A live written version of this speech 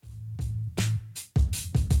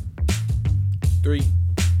3,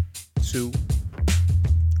 2,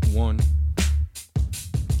 1.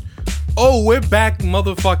 Oh, we're back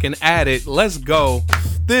motherfucking at it. Let's go.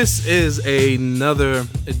 This is another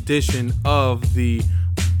edition of the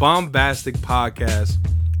Bombastic Podcast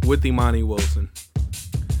with Imani Wilson.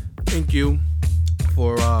 Thank you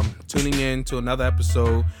for tuning in to another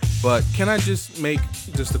episode. But can I just make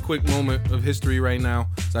just a quick moment of history right now?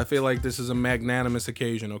 So I feel like this is a magnanimous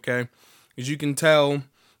occasion, okay? As you can tell,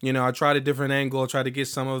 you know, I tried a different angle. I tried to get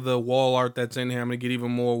some of the wall art that's in here. I'm going to get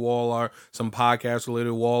even more wall art, some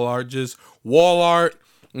podcast-related wall art, just wall art,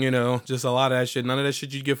 you know, just a lot of that shit. None of that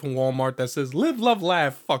shit you get from Walmart that says, live, love,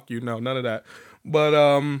 laugh. Fuck you. No, none of that. But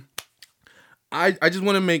I just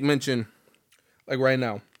want to make mention, like right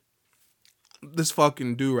now, this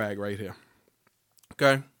fucking do-rag right here.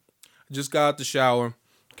 Okay? I just got out the shower.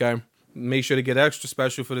 Okay? Make sure to get extra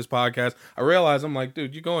special for this podcast. I realize I'm like,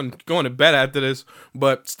 dude, you're going to bed after this,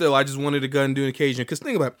 but still, I just wanted to go and do an occasion. Because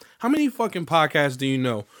think about it, how many fucking podcasts do you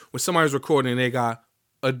know when somebody's recording and they got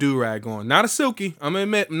a do-rag on? Not a silky. I'm gonna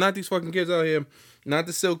admit, I'm not these fucking kids out here. Not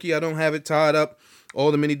the silky. I don't have it tied up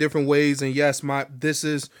all the many different ways. And yes, this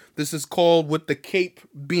is called with the cape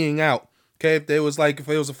being out. Okay, if there was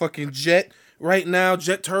a fucking jet right now,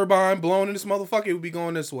 jet turbine blowing in this motherfucker, it would be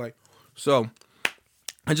going this way. So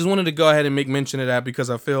I just wanted to go ahead and make mention of that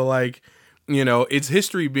because I feel like, you know, it's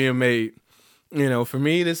history being made. You know, for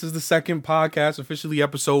me, this is the second podcast, officially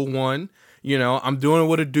episode 1. You know, I'm doing it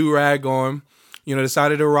with a do-rag on. You know,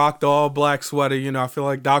 decided to rock the all-black sweater. You know, I feel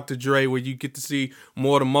like Dr. Dre, where you get to see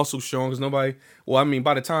more of the muscle showing. Because nobody, well, I mean,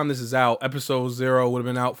 by the time this is out, episode 0 would have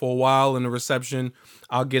been out for a while. And the reception,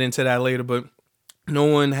 I'll get into that later. But no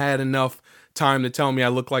one had enough time to tell me I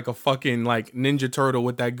look like a fucking, like, Ninja Turtle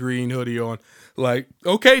with that green hoodie on. Like,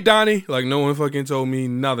 okay, Donnie. Like, no one fucking told me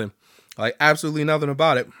nothing. Like, absolutely nothing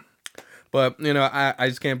about it. But, you know, I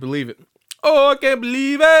just can't believe it. Oh, I can't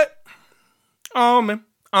believe it. Oh, man.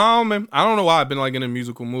 I don't know why I've been, like, in a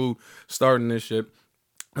musical mood starting this shit.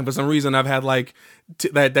 And for some reason, I've had, like,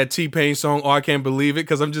 that T-Pain song, Oh, I Can't Believe It,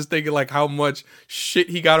 because I'm just thinking, like, how much shit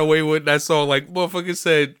he got away with that song. Like, motherfucker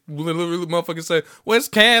said,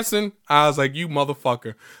 Wisconsin. I was like, you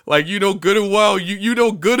motherfucker. Like, you know good and well, you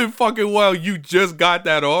know good and fucking well, you just got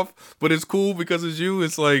that off, but it's cool because it's you.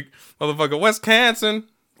 It's like, motherfucker, Wisconsin.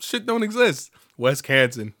 Shit don't exist.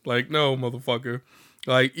 Wisconsin. Like, no, motherfucker.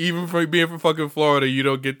 Like, even for being from fucking Florida, you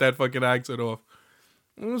don't get that fucking accent off.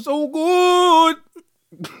 It's so good.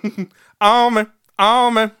 Oh man. I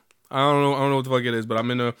don't know what the fuck it is, but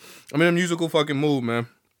I'm in a musical fucking mood, man.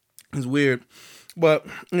 It's weird. But,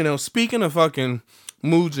 you know, speaking of fucking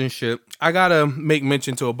moods and shit, I gotta make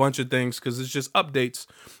mention to a bunch of things because it's just updates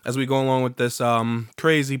as we go along with this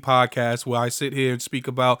crazy podcast where I sit here and speak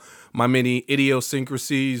about my many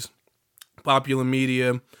idiosyncrasies, popular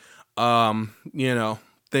media, you know,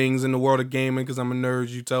 things in the world of gaming because I'm a nerd.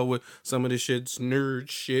 You tell what some of this shit's nerd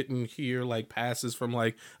shit and here like passes from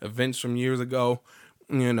like events from years ago,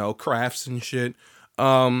 you know, crafts and shit.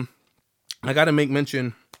 I gotta make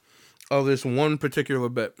mention of this one particular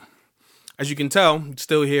bit. As you can tell,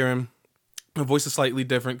 still hearing my voice is slightly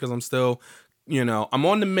different because I'm still, you know, I'm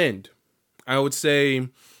on the mend. I would say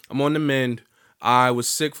I'm on the mend. I was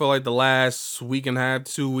sick for like the last week and a half,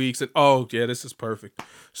 2 weeks. And oh, yeah, this is perfect.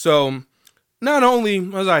 So not only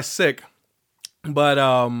was I sick, but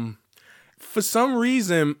for some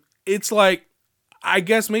reason, it's like, I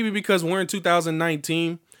guess maybe because we're in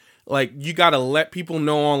 2019, like, you gotta let people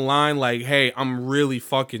know online, like, hey, I'm really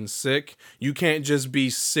fucking sick. You can't just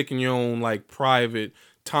be sick in your own, like, private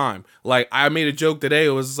time. Like, I made a joke today.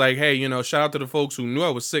 It was like, hey, you know, shout out to the folks who knew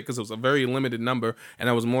I was sick because it was a very limited number. And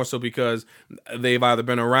that was more so because they've either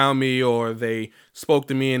been around me or they spoke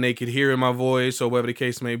to me and they could hear in my voice or whatever the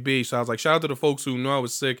case may be. So I was like, shout out to the folks who knew I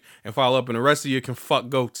was sick and follow up. And the rest of you can fuck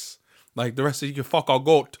goats. Like, the rest of you can fuck our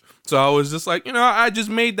goat. So I was just like, you know, I just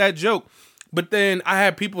made that joke. But then I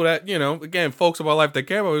had people that, you know, again, folks of my life that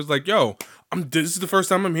care about it was like, yo, this is the first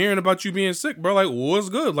time I'm hearing about you being sick, bro. Like, what's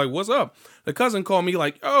good? Like, what's up? The cousin called me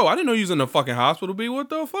like, oh, I didn't know you was in the fucking hospital, B. What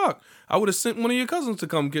the fuck? I would have sent one of your cousins to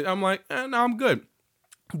come get. I'm like, no, I'm good.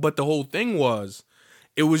 But the whole thing was,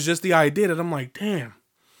 it was just the idea that I'm like, damn,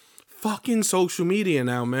 fucking social media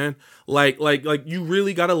now, man. Like you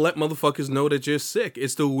really gotta let motherfuckers know that you're sick.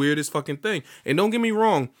 It's the weirdest fucking thing. And don't get me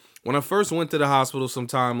wrong, when I first went to the hospital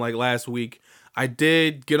sometime like last week, I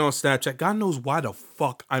did get on Snapchat. God knows why the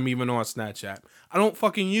fuck I'm even on Snapchat. I don't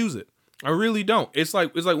fucking use it. I really don't. It's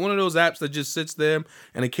like one of those apps that just sits there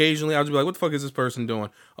and occasionally I'll just be like, what the fuck is this person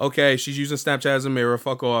doing? Okay, she's using Snapchat as a mirror.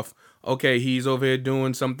 Fuck off. Okay, he's over here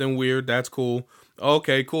doing something weird. That's cool.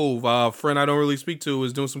 Okay, cool. Friend I don't really speak to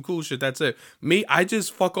is doing some cool shit. That's it. Me, I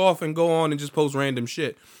just fuck off and go on and just post random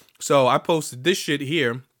shit. So I posted this shit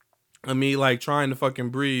here of me like trying to fucking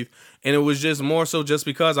breathe, and it was just more so just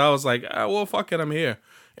because I was like, well, fuck it, I'm here.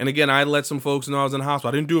 And again, I let some folks know I was in the hospital.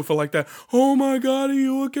 I didn't do it for like that. Oh my God, are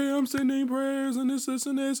you okay? I'm sending prayers and this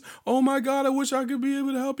and this. Oh my God, I wish I could be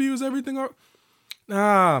able to help you. Is everything all right?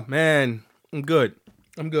 Ah, man, I'm good.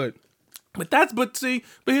 But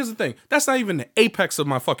here's the thing. That's not even the apex of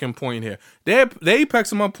my fucking point here. The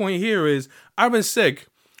apex of my point here is I've been sick.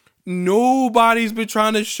 Nobody's been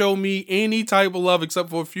trying to show me any type of love except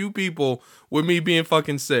for a few people with me being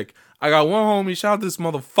fucking sick. I got one homie, shout out to this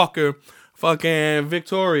motherfucker, fucking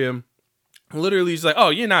Victoria. Literally, she's like,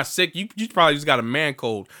 oh, you're not sick. You probably just got a man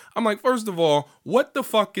cold. I'm like, first of all, what the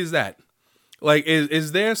fuck is that? Like,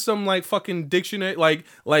 is there some like fucking dictionary?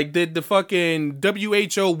 Like did the fucking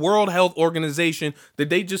WHO World Health Organization,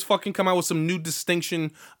 did they just fucking come out with some new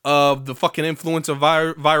distinction of the fucking influenza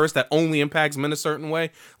virus that only impacts men a certain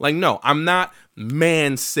way? Like, no, I'm not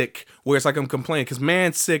man sick where it's like I'm complaining, because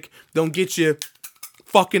man sick don't get you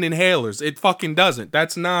fucking inhalers. It fucking doesn't.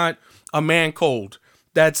 That's not a man cold.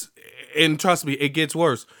 And trust me, it gets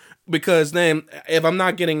worse, because then if I'm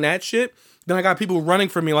not getting that shit, then I got people running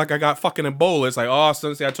for me like I got fucking Ebola. It's like, oh,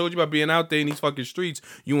 Sensei, I told you about being out there in these fucking streets.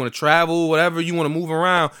 You want to travel, whatever. You want to move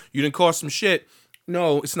around. You didn't cause some shit.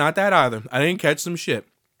 No, it's not that either. I didn't catch some shit.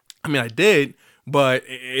 I mean, I did, but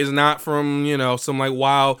it's not from, some like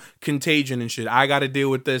wild contagion and shit. I got to deal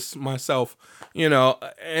with this myself, and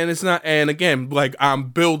it's not. And again, like, I'm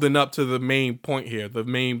building up to the main point here,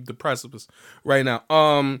 the precipice right now.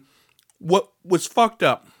 What was fucked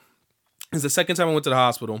up is the second time I went to the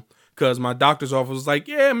hospital, because my doctor's office was like,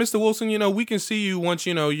 yeah, Mr. Wilson, we can see you once,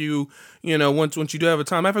 once you do have a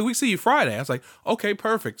time. Matter of fact, we can see you Friday. I was like, okay,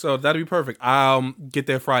 perfect. So that'll be perfect. I'll get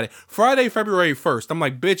there Friday. Friday, February 1st. I'm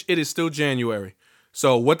like, bitch, it is still January.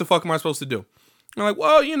 So what the fuck am I supposed to do? I'm like,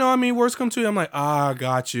 well, worst come to you. I'm like,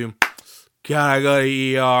 got you. God, I got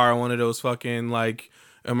an ER, one of those fucking, like,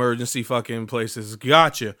 emergency fucking places.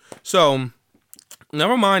 Gotcha. So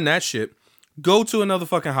never mind that shit. Go to another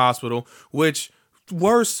fucking hospital, which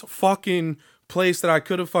worst fucking place that I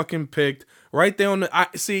could have fucking picked. Right there on I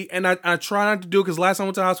try not to do it, because last time I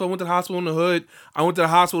went to the hospital in the hood. I went to the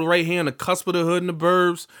hospital right here on the cusp of the hood in the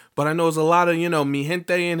burbs. But I know there's a lot of, mi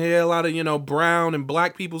gente in here, a lot of, brown and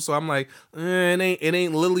black people. So I'm like, it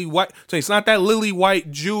ain't Lily White. So it's not that Lily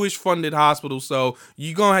White Jewish funded hospital. So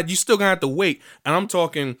you still gonna have to wait. And I'm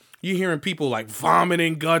talking, you hearing people like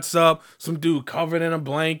vomiting guts up, some dude covered in a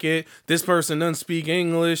blanket, this person doesn't speak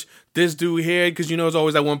English, this dude here, because there's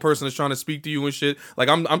always that one person that's trying to speak to you and shit. Like,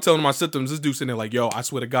 I'm telling them my symptoms, this dude sitting there like, yo, I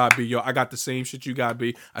swear to God, B, yo, I got the same shit you got,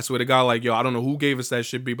 B. I swear to God, like, yo, I don't know who gave us that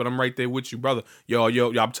shit, B, but I'm right there with you, brother. Yo,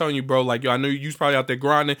 I'm telling you, bro, like, yo, I know you's probably out there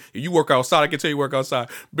grinding. If you work outside, I can tell you work outside.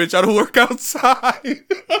 Bitch, I don't work outside.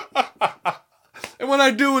 And when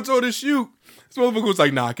I do, it's on the shoot. This motherfucker was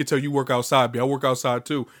like, nah, I can tell you work outside, B. I work outside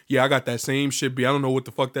too. Yeah, I got that same shit, B. I don't know what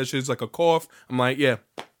the fuck that shit is, like a cough. I'm like, yeah,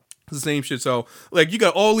 it's the same shit. So, like, you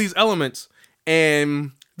got all these elements,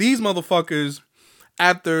 and these motherfuckers,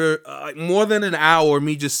 after more than an hour,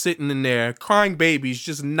 me just sitting in there, crying babies,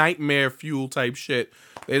 just nightmare fuel type shit.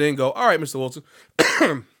 They didn't go, all right, Mr. Wilson.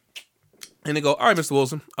 And they go, all right, Mr.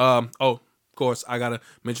 Wilson. Of course, I got to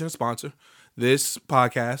mention a sponsor. This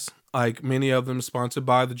podcast, like many of them, is sponsored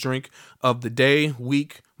by the drink of the day,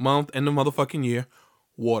 week, month, and the motherfucking year,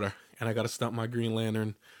 water. And I got to stump my Green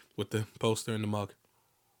Lantern with the poster and the mug.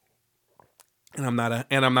 And I'm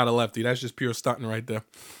not a lefty. That's just pure stunting right there.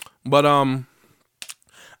 But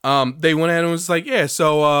they went ahead and was like, yeah,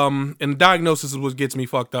 so and the diagnosis is what gets me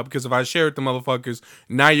fucked up, because if I share it to motherfuckers,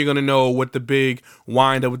 now you're gonna know what the big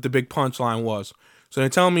wind up, what the big punchline was. So they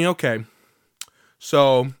tell me, okay,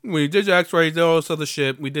 so we did your x-rays, did all this other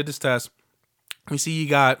shit, we did this test, we see you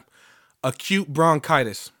got acute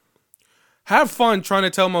bronchitis. Have fun trying to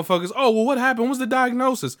tell motherfuckers, oh, well, what happened? What was the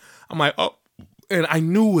diagnosis? I'm like, oh, and I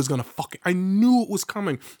knew it was gonna I knew it was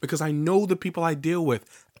coming, because I know the people I deal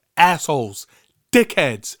with, assholes,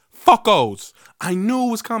 dickheads, fuckos. I knew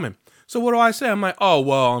it was coming. So what do I say? I'm like, oh,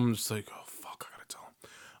 well, I'm just like, oh, fuck, I gotta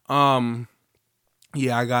tell him.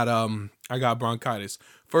 Yeah, I got bronchitis.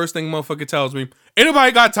 First thing motherfucker tells me,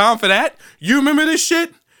 anybody got time for that? You remember this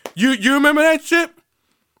shit? You remember that shit?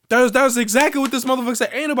 That was exactly what this motherfucker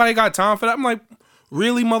said. Ain't nobody got time for that. I'm like,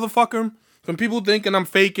 really, motherfucker? Some people thinking I'm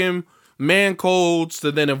faking man colds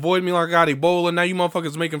to then avoid me like I got Ebola. Now you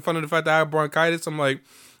motherfuckers making fun of the fact that I have bronchitis. I'm like,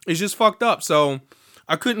 it's just fucked up. So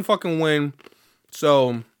I couldn't fucking win.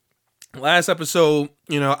 So last episode,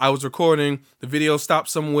 I was recording. The video stopped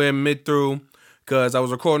somewhere mid through, because I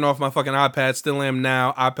was recording off my fucking iPad, still am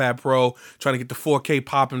now, iPad Pro, trying to get the 4K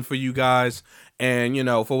popping for you guys. And, you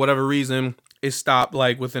know, for whatever reason, it stopped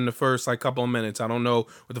like within the first like couple of minutes. I don't know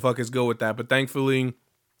what the fuck is good with that. But thankfully,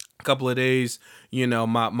 a couple of days, you know,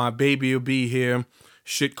 my baby will be here.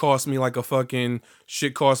 Shit cost me like a fucking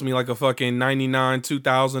 99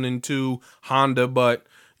 2002 Honda, but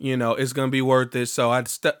you know, it's gonna be worth it. So I'd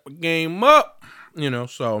step the game up, you know,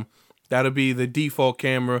 so that'll be the default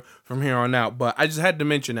camera from here on out. But I just had to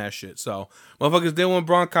mention that shit. So motherfuckers dealing with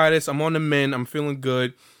bronchitis. I'm on the mend. I'm feeling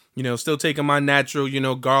good. You know, still taking my natural, you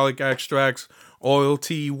know, garlic extracts, oil,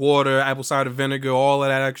 tea, water, apple cider vinegar, all of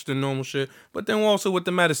that extra normal shit. But then also with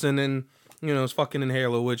the medicine and, you know, it's fucking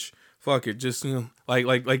inhaler, which fuck it, just, you know,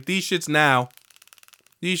 like these shits now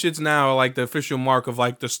are like the official mark of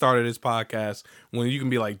like the start of this podcast, when you can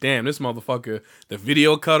be like, damn, this motherfucker, the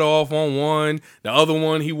video cut off on one, the other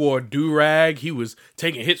one he wore a do-rag, he was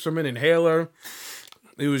taking hits from an inhaler.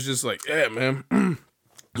 It was just like, yeah, man.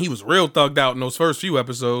 He was real thugged out in those first few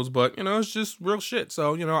episodes, but, you know, it's just real shit.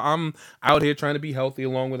 So, you know, I'm out here trying to be healthy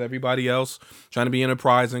along with everybody else, trying to be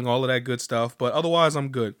enterprising, all of that good stuff. But otherwise, I'm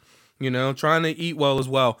good. You know, trying to eat well as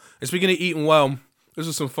well. And speaking of eating well, this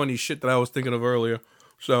is some funny shit that I was thinking of earlier.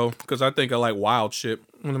 So, because I think I like wild shit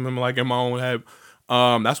when I'm like in my own head.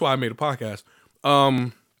 That's why I made a podcast.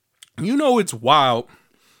 You know, it's wild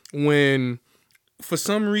when, for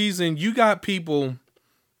some reason, you got people,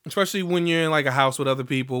 especially when you're in like a house with other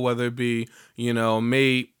people, whether it be, you know,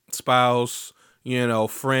 mate, spouse, you know,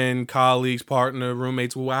 friend, colleagues, partner,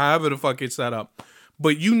 roommates, however the fuck it's set up.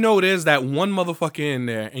 But you know there's that one motherfucker in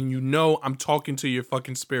there, and you know I'm talking to your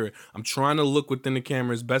fucking spirit. I'm trying to look within the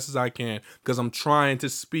camera as best as I can, because I'm trying to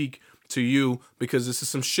speak to you, because this is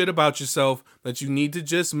some shit about yourself that you need to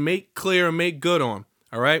just make clear and make good on,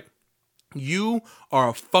 all right? You are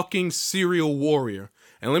a fucking serial warrior.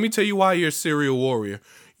 And let me tell you why you're a serial warrior.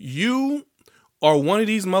 You are one of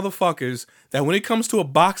these motherfuckers that when it comes to a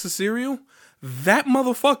box of cereal, that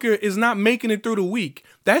motherfucker is not making it through the week.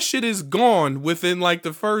 That shit is gone within like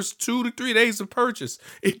the first 2 to 3 days of purchase.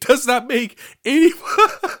 It does not make any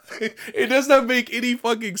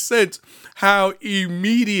fucking sense how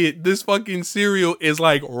immediate this fucking cereal is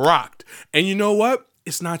like rocked. And you know what?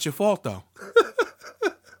 It's not your fault though.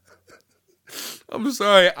 I'm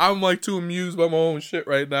sorry. I'm like too amused by my own shit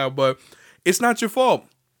right now, but it's not your fault.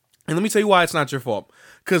 And let me tell you why it's not your fault.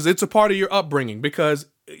 Because it's a part of your upbringing. Because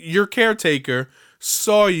your caretaker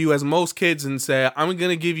saw you as most kids and said, I'm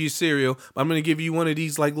going to give you cereal, but I'm going to give you one of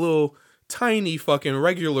these like little tiny fucking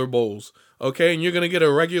regular bowls. Okay. And you're going to get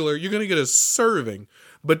a serving.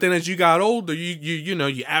 But then as you got older, you know,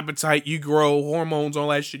 your appetite, you grow, hormones, all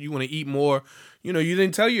that shit. You want to eat more. You know, you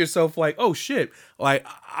didn't tell yourself like, oh shit, like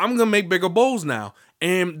I'm going to make bigger bowls now.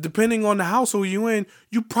 And depending on the household you in,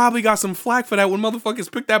 you probably got some flack for that when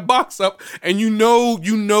motherfuckers pick that box up. And you know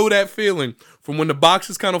that feeling from when the box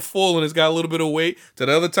is kind of full and it's got a little bit of weight to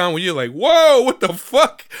the other time when you're like, whoa, what the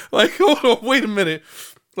fuck? Like, hold on, wait a minute.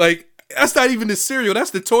 Like, that's not even the cereal. That's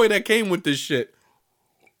the toy that came with this shit.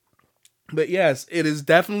 But yes, it is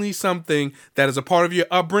definitely something that is a part of your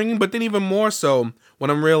upbringing. But then even more so, what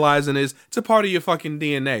I'm realizing is it's a part of your fucking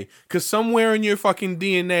DNA. Because somewhere in your fucking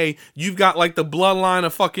DNA, you've got like the bloodline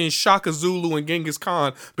of fucking Shaka Zulu and Genghis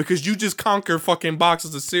Khan, because you just conquer fucking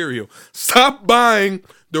boxes of cereal. Stop buying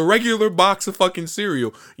the regular box of fucking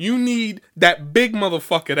cereal. You need that big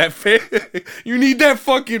motherfucker. You need that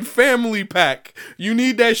fucking family pack. You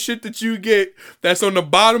need that shit that you get that's on the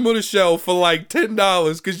bottom of the shelf for like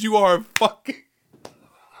 $10, because you are fucking...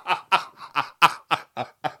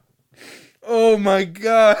 Oh my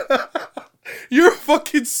god. You're a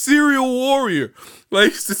fucking cereal warrior.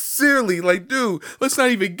 Like, sincerely, like, dude, let's not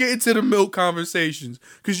even get into the milk conversations,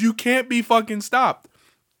 because you can't be fucking stopped.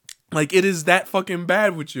 Like, it is that fucking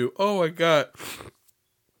bad with you. Oh my god.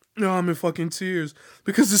 No, I'm in fucking tears,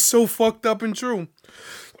 because it's so fucked up and true.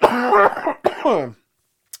 Oh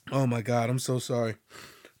my god, I'm so sorry.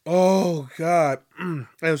 Oh god.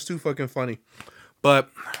 That was too fucking funny. But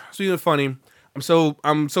speaking of funny,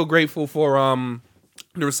 I'm so grateful for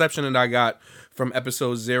the reception that I got from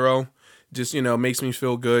episode 0. Just, you know, makes me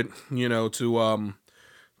feel good, you know, to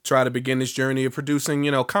try to begin this journey of producing,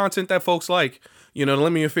 you know, content that folks like. You know, the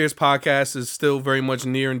Let Me Affairs podcast is still very much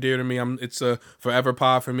near and dear to me. It's a forever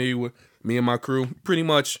pod for me, with me and my crew, pretty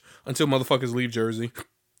much until motherfuckers leave Jersey,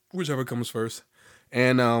 whichever comes first.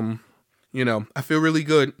 And you know, I feel really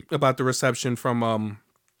good about the reception from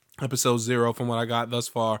episode 0 from what I got thus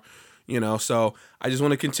far. You know, so I just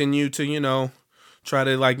want to continue to, you know, try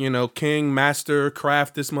to, like, you know, king, master,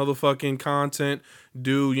 craft this motherfucking content,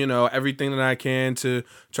 do, you know, everything that I can to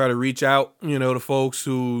try to reach out, you know, to folks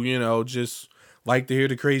who, you know, just like to hear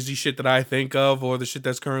the crazy shit that I think of or the shit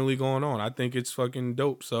that's currently going on. I think it's fucking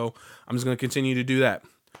dope. So I'm just going to continue to do that.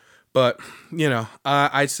 But,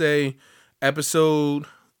 I'd say episode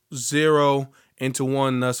 0 into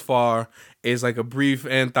 1 thus far is like a brief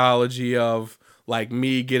anthology of like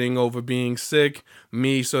me getting over being sick,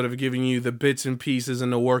 me sort of giving you the bits and pieces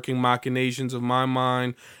and the working machinations of my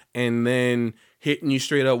mind, and then hitting you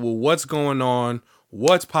straight up with what's going on,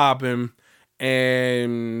 what's popping,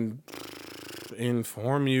 and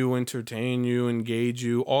inform you, entertain you, engage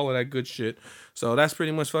you, all of that good shit. So that's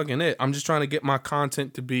pretty much fucking it. I'm just trying to get my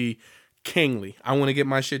content to be kingly. I want to get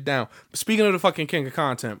my shit down. But speaking of the fucking king of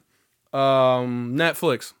content,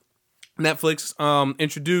 Netflix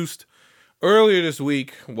introduced earlier this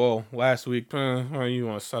week, well, last week, you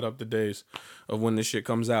want to set up the days of when this shit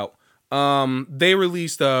comes out. They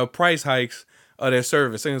released price hikes of their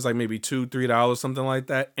service. I think it's like maybe $2-3, something like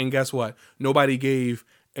that. And guess what? Nobody gave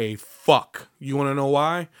a fuck. You want to know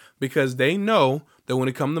why? Because they know that when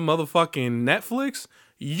it comes to motherfucking Netflix,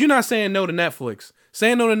 you're not saying no to Netflix.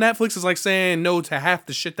 Saying no to Netflix is like saying no to half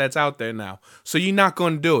the shit that's out there now. So you're not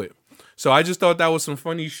going to do it. So I just thought that was some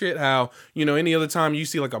funny shit how, any other time you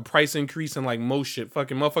see like a price increase in like most shit,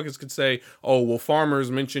 fucking motherfuckers could say, oh, well,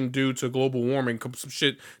 farmers mentioned due to global warming, some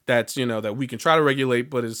shit that's, that we can try to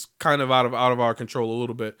regulate, but is kind of out of our control a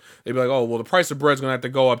little bit. They'd be like, oh, well, the price of bread's going to have to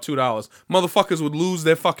go up $2. Motherfuckers would lose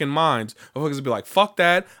their fucking minds. Motherfuckers would be like, fuck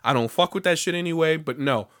that. I don't fuck with that shit anyway. But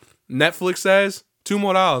no, Netflix says $2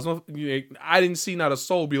 more. I didn't see not a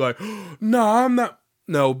soul be like, no, I'm not.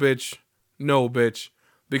 No, bitch. No, bitch.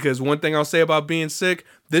 Because one thing I'll say about being sick,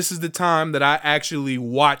 this is the time that I actually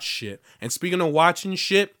watch shit. And speaking of watching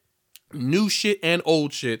shit, new shit and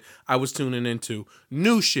old shit I was tuning into.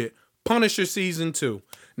 New shit, Punisher Season 2.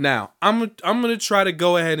 Now, I'm going to try to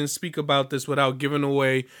go ahead and speak about this without giving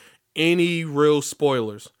away any real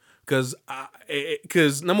spoilers. Because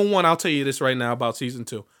number one, I'll tell you this right now about Season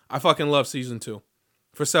 2. I fucking love Season 2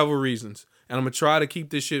 for several reasons. And I'm going to try to keep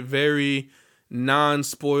this shit very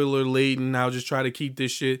non-spoiler laden. I'll just try to keep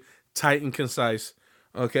this shit tight and concise.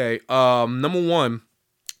 Okay. Number one,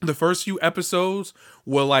 the first few episodes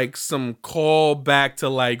were like some call back to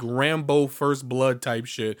like Rambo First Blood type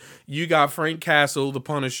shit. You got Frank Castle, the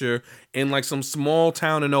Punisher, in like some small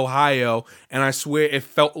town in Ohio, and I swear it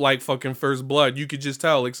felt like fucking First Blood. You could just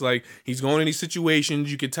tell. It's like he's going in these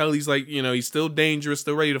situations. You could tell he's like, he's still dangerous,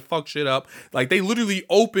 still ready to fuck shit up. Like they literally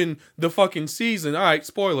opened the fucking season. All right,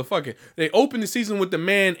 spoiler, fuck it. They opened the season with the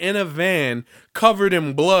man in a van covered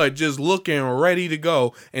in blood, just looking ready to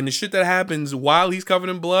go. And the shit that happens while he's covered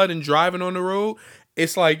in blood and driving on the road,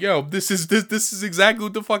 it's like, yo, this is exactly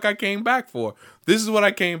what the fuck I came back for. This is what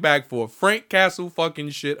I came back for. Frank Castle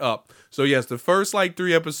fucking shit up. So yes, the first like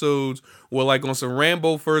 3 episodes were like on some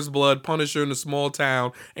Rambo First Blood, Punisher in a small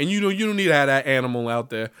town, and you don't need to have that animal out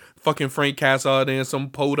there. Fucking Frank Castle out there in some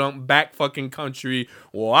podunk back fucking country.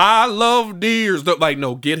 Well, I love deers. Like,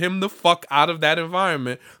 no, get him the fuck out of that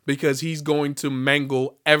environment because he's going to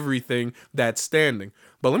mangle everything that's standing.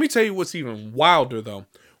 But let me tell you what's even wilder though.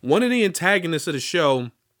 One of the antagonists of the show,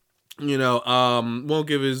 won't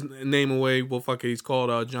give his name away. Well, fuck it, he's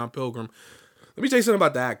called John Pilgrim. Let me tell you something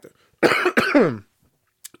about the actor.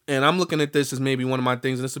 And I'm looking at this as maybe one of my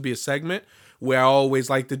things, and this will be a segment where I always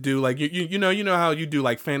like to do, like, you know how you do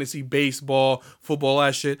like fantasy baseball, football,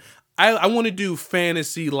 that shit. I want to do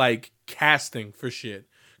fantasy like casting for shit.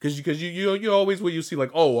 Because you always where you see like,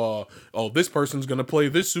 oh, this person's going to play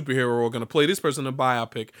this superhero or going to play this person in a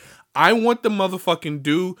biopic. I want the motherfucking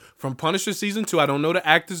dude from Punisher Season 2. I don't know the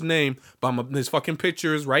actor's name, but his fucking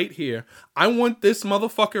picture is right here. I want this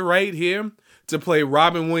motherfucker right here to play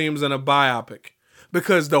Robin Williams in a biopic.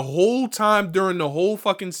 Because the whole time during the whole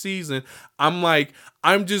fucking season, I'm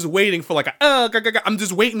just waiting for like I'm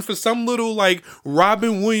just waiting for some little like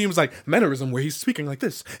Robin Williams like mannerism where he's speaking like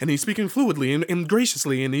this and he's speaking fluidly and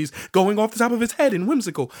graciously and he's going off the top of his head and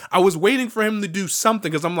whimsical. I was waiting for him to do something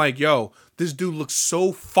because I'm like, yo, this dude looks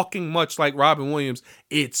so fucking much like Robin Williams.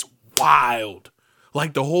 It's wild.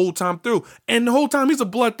 Like the whole time through. And the whole time he's a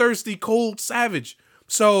bloodthirsty, cold savage.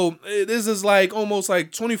 So this is like almost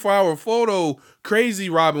like 24-hour photo crazy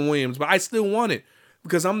Robin Williams, but I still want it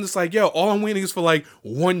because I'm just like, yo, all I'm waiting is for like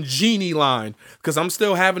one genie line because I'm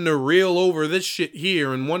still having to reel over this shit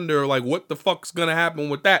here and wonder like what the fuck's gonna happen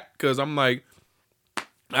with that because I'm like,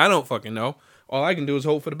 I don't fucking know. All I can do is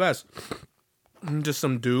hope for the best. I'm just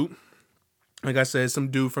some dude, like I said, some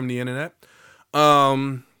dude from the internet.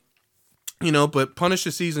 But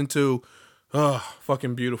Punisher Season 2. Oh,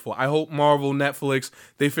 fucking beautiful. I hope Marvel, Netflix,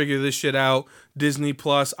 they figure this shit out. Disney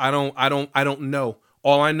Plus, I don't know.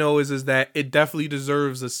 All I know is that it definitely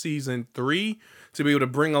deserves a season 3. to be able to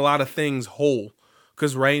bring a lot of things whole.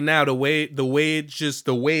 Because right now, the way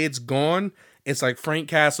it's gone, it's like Frank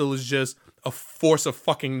Castle is just a force of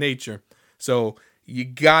fucking nature. So you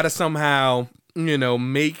gotta somehow,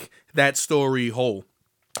 make that story whole.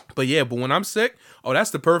 But when I'm sick,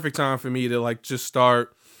 that's the perfect time for me to like just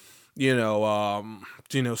start,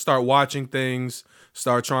 start watching things,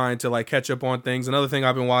 start trying to like catch up on things. Another thing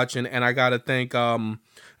I've been watching, and I gotta thank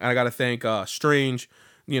Strange,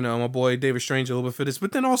 my boy David Strange a little bit for this,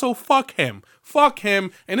 but then also fuck him,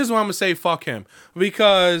 and this is why I'm gonna say fuck him,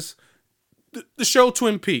 because the show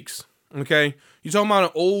Twin Peaks, okay, you're talking about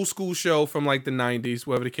an old school show from like the 90s,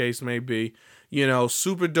 whatever the case may be,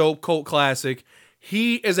 super dope cult classic.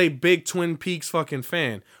 He is a big Twin Peaks fucking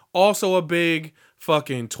fan, also a big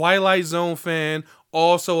fucking Twilight Zone fan,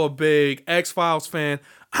 also a big X-Files fan.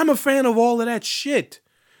 I'm a fan of all of that shit.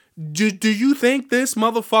 Do you think this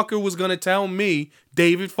motherfucker was gonna tell me,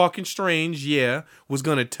 David fucking Strange, was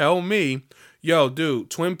gonna tell me, yo,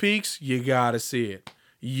 dude, Twin Peaks, you gotta see it.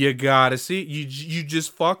 You gotta see it. You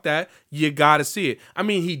just fuck that. You gotta see it. I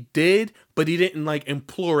mean, he did, but he didn't like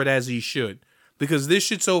implore it as he should. Because this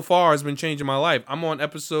shit so far has been changing my life. I'm on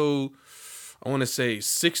episode, I want to say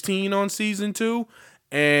 16 on season 2.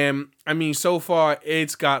 And I mean, so far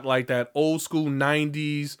it's got like that old school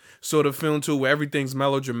 90s sort of film to it where everything's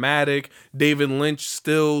melodramatic. David Lynch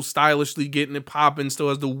still stylishly getting it popping, still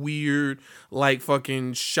has the weird like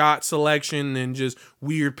fucking shot selection and just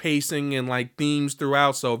weird pacing and like themes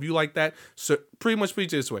throughout. So if you like that, so pretty much put it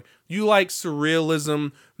this way. You like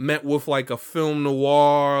surrealism met with like a film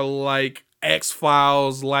noir, like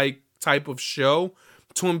X-Files like type of show,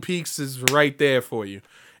 Twin Peaks is right there for you.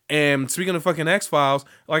 And speaking of fucking X-Files,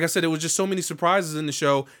 like I said, there was just so many surprises in the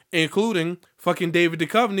show, including fucking David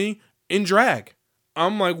Duchovny in drag.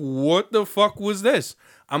 I'm like, what the fuck was this?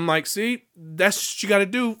 I'm like, see, that's what you got to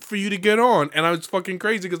do for you to get on. And I was fucking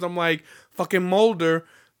crazy because I'm like, fucking Mulder,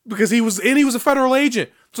 because he was a federal agent.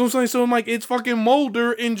 So I'm like, it's fucking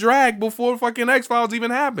Mulder in drag before fucking X-Files even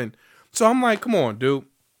happened. So I'm like, come on, dude.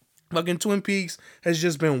 Fucking Twin Peaks has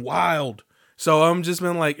just been wild. So I'm just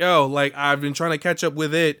been like, yo, like I've been trying to catch up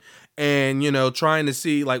with it and, trying to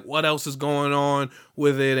see like what else is going on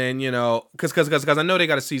with it. And, cause I know they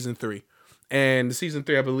got a season 3 and the season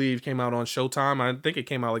 3, I believe, came out on Showtime. I think it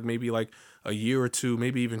came out like maybe like a year or two,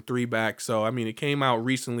 maybe even 3 back. So, I mean, it came out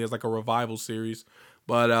recently as like a revival series,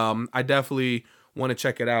 but I definitely want to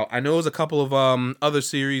check it out. I know there's a couple of other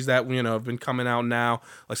series that have been coming out now.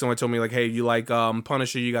 Like someone told me like, hey, you like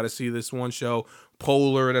Punisher, you got to see this one show,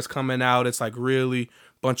 Polar, that's coming out. It's like really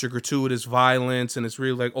bunch of gratuitous violence and it's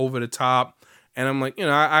really like over the top. And I'm like,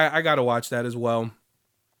 I got to watch that as well.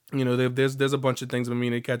 There's a bunch of things I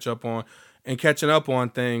mean to catch up on, and catching up on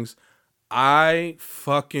things. I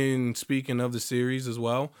fucking, speaking of the series as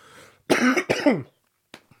well, the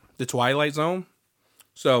Twilight Zone.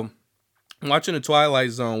 So I'm watching the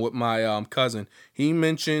Twilight Zone with my cousin. He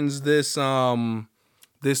mentions this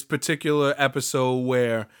this particular episode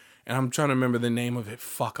where, and I'm trying to remember the name of it.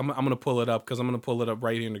 Fuck, I'm gonna pull it up because I'm gonna pull it up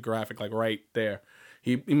right here in the graphic, like right there.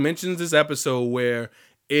 He mentions this episode where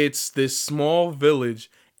it's this small village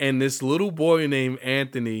and this little boy named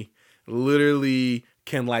Anthony literally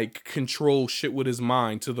can like control shit with his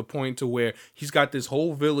mind to the point to where he's got this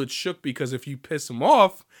whole village shook because if you piss him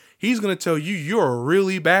off, he's going to tell you you're a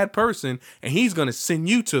really bad person and he's going to send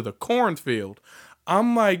you to the cornfield.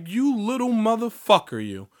 I'm like, you little motherfucker,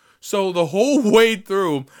 you. So the whole way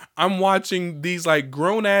through, I'm watching these like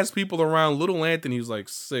grown ass people around little Anthony, who's like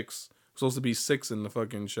 6, supposed to be 6 in the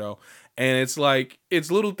fucking show. And it's like,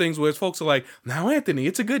 it's little things where folks are like, now Anthony,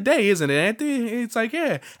 it's a good day, isn't it, Anthony? It's like,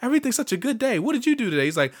 yeah, everything's such a good day. What did you do today?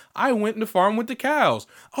 He's like, I went in the farm with the cows.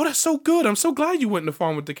 Oh, that's so good. I'm so glad you went in the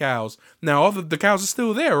farm with the cows. Now, all the cows are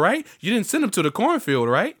still there, right? You didn't send them to the cornfield,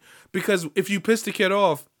 right? Because if you piss the kid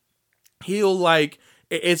off, he'll like,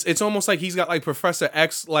 it's almost like he's got like Professor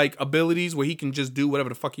X like abilities where he can just do whatever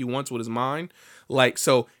the fuck he wants with his mind. Like,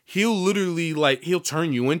 so he'll literally like, he'll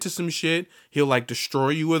turn you into some shit. He'll like destroy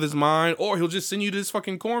you with his mind, or he'll just send you to this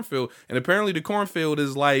fucking cornfield. And apparently the cornfield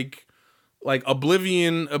is like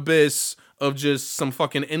oblivion abyss of just some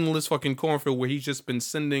fucking endless fucking cornfield where he's just been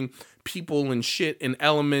sending people and shit and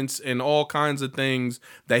elements and all kinds of things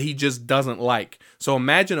that he just doesn't like. So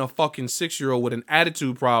imagine a fucking 6-year-old with an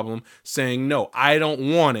attitude problem saying, no, I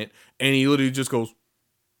don't want it. And he literally just goes,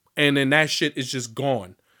 and then that shit is just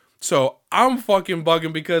gone. So I'm fucking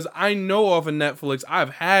bugging because I know off of Netflix,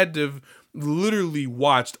 I've had to literally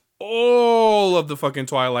watched all of the fucking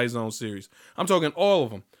Twilight Zone series. I'm talking all of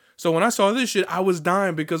them. So when I saw this shit, I was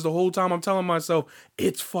dying because the whole time I'm telling myself,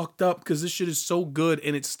 it's fucked up because this shit is so good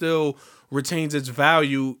and it still retains its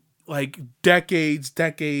value like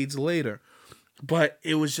decades later. But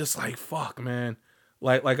it was just like, fuck, man.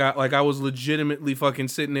 I was legitimately fucking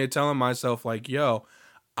sitting there telling myself, like, yo,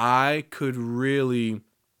 I could really,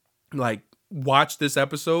 like, watch this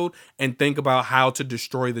episode and think about how to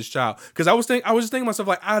destroy this child. Because I was just thinking to myself,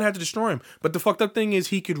 like, I'd have to destroy him. But the fucked up thing is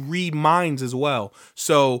he could read minds as well.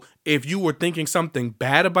 So if you were thinking something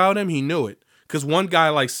bad about him, he knew it. Because one guy,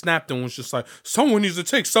 like, snapped and was just like, someone needs to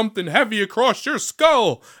take something heavy across your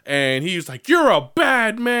skull. And he was like, you're a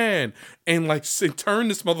bad man. And, like,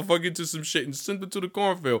 turned this motherfucker into some shit and sent it to the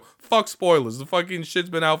cornfield. Fuck spoilers. The fucking shit's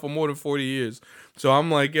been out for more than 40 years. So I'm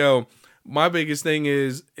like, yo, my biggest thing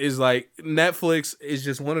is like, Netflix is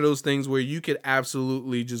just one of those things where you could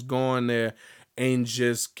absolutely just go on there and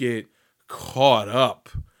just get caught up.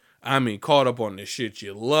 I mean, caught up on the shit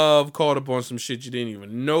you love, caught up on some shit you didn't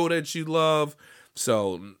even know that you love.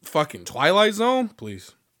 So, fucking Twilight Zone,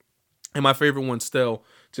 please. And my favorite one still,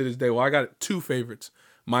 to this day, well, I got two favorites.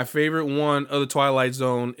 My favorite one of the Twilight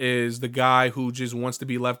Zone is the guy who just wants to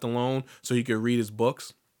be left alone so he can read his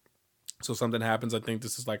books. So something happens, I think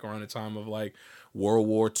this is like around the time of like World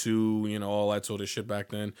War II, you know, all that sort of shit back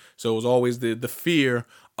then. So it was always the fear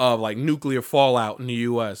of like nuclear fallout in the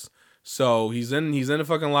US. So he's in the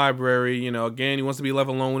fucking library, you know, again, he wants to be left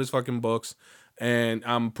alone with his fucking books. And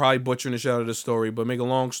I'm probably butchering the shit out of the story, but make a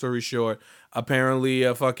long story short, apparently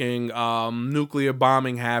a fucking nuclear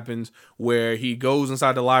bombing happens where he goes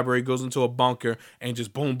inside the library, goes into a bunker, and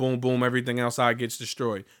just boom, boom, boom, everything outside gets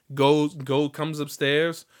destroyed. Comes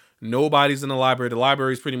upstairs. Nobody's in the library. The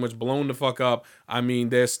library is pretty much blown the fuck up. I mean,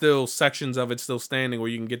 there's still sections of it still standing where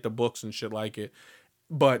you can get the books and shit like it.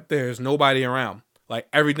 But there's nobody around. Like,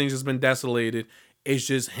 everything's just been desolated. It's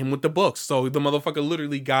just him with the books. So the motherfucker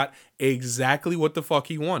literally got exactly what the fuck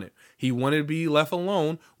he wanted. He wanted to be left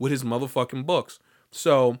alone with his motherfucking books.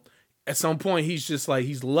 So at some point, he's just like,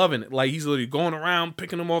 he's loving it. Like, he's literally going around,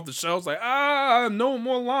 picking them off the shelves, like, no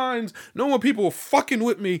more lines. No more people fucking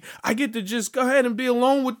with me. I get to just go ahead and be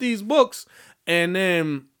alone with these books. And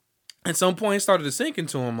then at some point, it started to sink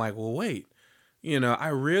into him, like, well, wait. You know, I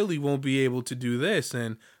really won't be able to do this,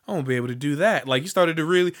 and I won't be able to do that. Like, he started to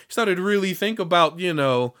really think about, you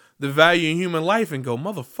know, the value in human life and go,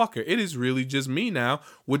 motherfucker, it is really just me now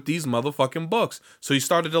with these motherfucking books. So he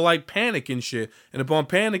started to like panic and shit. And upon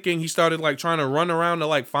panicking, he started like trying to run around to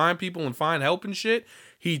like find people and find help and shit.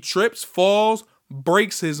 He trips, falls,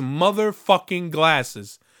 breaks his motherfucking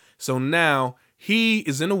glasses. So now he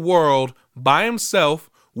is in a world by himself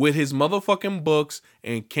with his motherfucking books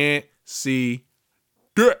and can't see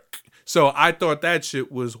dick. So I thought that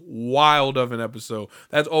shit was wild of an episode.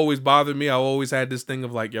 That's always bothered me. I always had this thing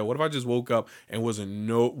of like, yo, what if I just woke up and was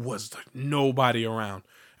nobody around?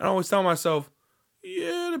 And I always tell myself,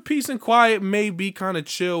 yeah, the peace and quiet may be kind of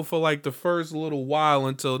chill for like the first little while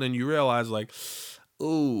until then you realize like,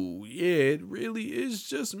 oh yeah, it really is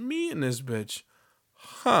just me in this bitch.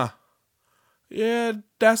 Huh. Yeah,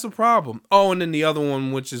 that's a problem. Oh, and then the other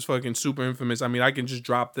one, which is fucking super infamous. I mean, I can just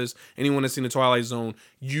drop this. Anyone that's seen the Twilight Zone,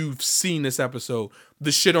 you've seen this episode.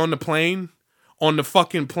 The shit on the plane, on the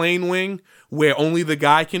fucking plane wing, where only the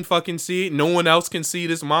guy can fucking see it. No one else can see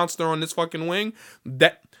this monster on this fucking wing.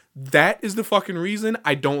 That is the fucking reason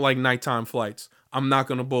I don't like nighttime flights. I'm not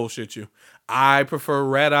gonna bullshit you. I prefer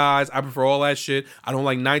red eyes. I prefer all that shit. I don't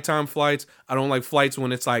like nighttime flights. I don't like flights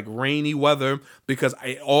when it's like rainy weather because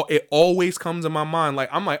it always comes in my mind. Like,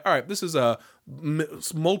 I'm like, all right, this is a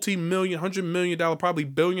multi-million, $100 million, probably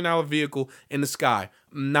 $1 billion vehicle in the sky.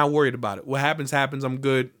 I'm not worried about it. What happens, happens. I'm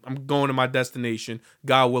good. I'm going to my destination,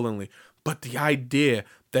 God willingly. But the idea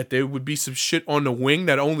that there would be some shit on the wing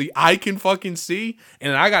that only I can fucking see,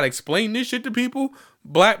 and I gotta explain this shit to people.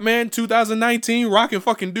 Black man, 2019, rocking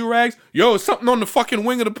fucking do-rags. Yo, something on the fucking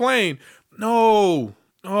wing of the plane. No.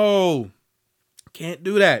 Can't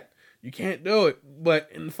do that. You can't do it. But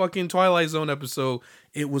in the fucking Twilight Zone episode,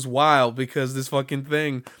 it was wild because this fucking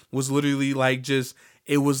thing was literally like just,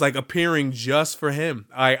 it was like appearing just for him.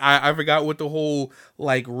 I forgot what the whole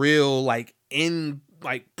like real like end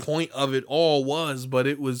like point of it all was, but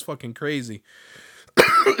it was fucking crazy.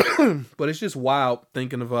 But it's just wild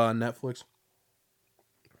thinking of Netflix.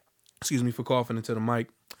 Excuse me for coughing into the mic.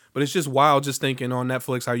 But it's just wild just thinking on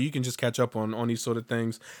Netflix how you can just catch up on these sort of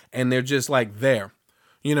things. And they're just like there.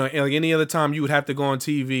 You know, like any other time you would have to go on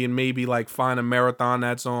TV and maybe like find a marathon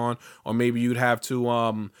that's on. Or maybe you'd have to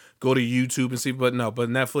go to YouTube and see. But no, but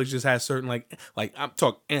Netflix just has certain like I'm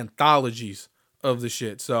talking anthologies of the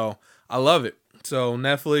shit. So I love it. So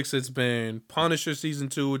Netflix, it's been Punisher season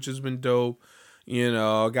 2, which has been dope. You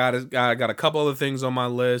know, got a couple other things on my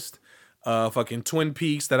list. Fucking Twin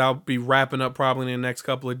Peaks that I'll be wrapping up probably in the next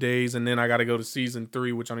couple of days, and then I gotta go to season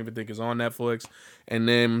 3, which I don't even think is on Netflix, and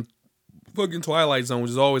then fucking Twilight Zone,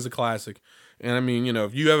 which is always a classic. And I mean,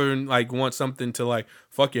 if you ever like want something to like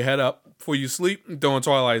fuck your head up before you sleep, throw in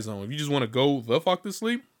Twilight Zone. If you just want to go the fuck to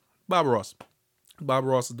sleep, Bob Ross. Bob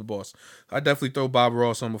Ross is the boss. I definitely throw Bob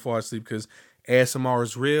Ross on before I sleep because ASMR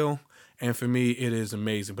is real, and for me, it is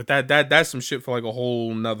amazing. But that's some shit for like a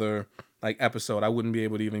whole nother like episode. I wouldn't be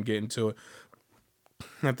able to even get into it.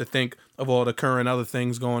 I have to think of all the current other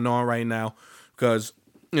things going on right now because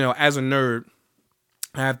as a nerd,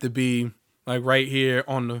 I have to be like right here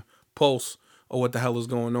on the pulse of what the hell is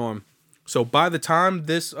going on. So by the time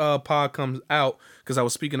this pod comes out, because I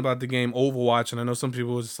was speaking about the game Overwatch, and I know some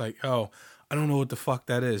people was just like, oh, I don't know what the fuck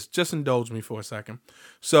that is. Just indulge me for a second.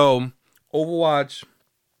 So Overwatch,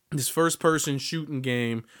 this first person shooting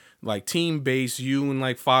game, like team based, you and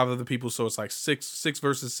like 5 other people. So it's like six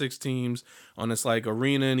versus 6 teams on this like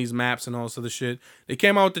arena and these maps and all this other shit. They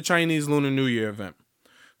came out with the Chinese Lunar New Year event.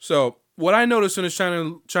 So what I noticed in this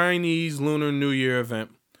Chinese Lunar New Year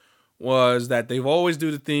event was that they've always do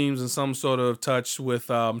the themes in some sort of touch with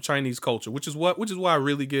Chinese culture, which is why I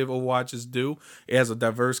really give Overwatch its due. It has a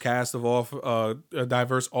diverse cast of a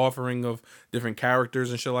diverse offering of different characters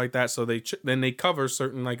and shit like that. So then they cover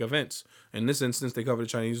certain like events. In this instance, they covered the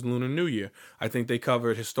Chinese Lunar New Year. I think they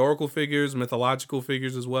covered historical figures, mythological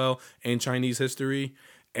figures as well, and Chinese history.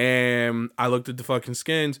 And I looked at the fucking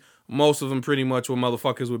skins. Most of them pretty much were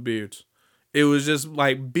motherfuckers with beards. It was just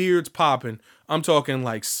like beards popping. I'm talking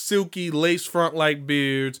like silky lace front like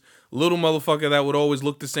beards. Little motherfucker that would always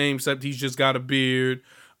look the same except he's just got a beard.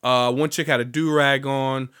 One chick had a do-rag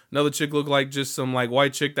on. Another chick looked like just some like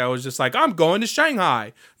white chick that was just like, I'm going to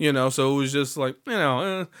Shanghai. So it was just like,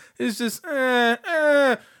 it's just,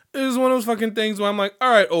 it was one of those fucking things where I'm like, all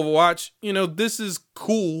right, Overwatch, this is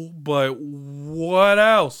cool, but what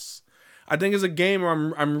else? I think as a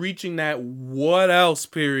gamer, I'm reaching that what else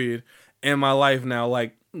period in my life now.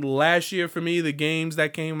 Like last year for me, the games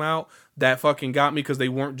that came out that fucking got me because they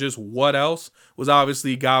weren't just what else was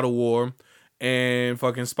obviously God of War and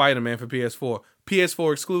fucking Spider-Man for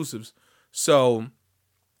PS4 exclusives. So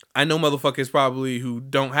I know motherfuckers probably who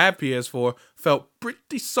don't have PS4 felt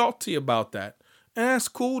pretty salty about that. And that's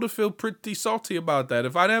cool to feel pretty salty about that.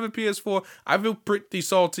 If I didn't have a PS4, I feel pretty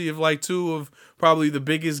salty if like 2 of probably the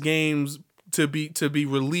biggest games to be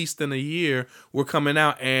released in a year were coming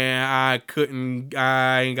out and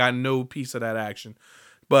I ain't got no piece of that action.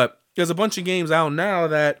 But there's a bunch of games out now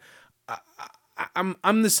that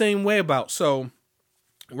I'm the same way about. So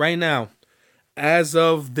right now, as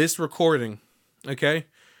of this recording, okay,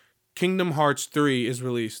 Kingdom Hearts 3 is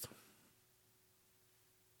released.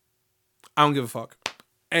 I don't give a fuck.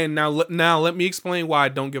 And now let me explain why I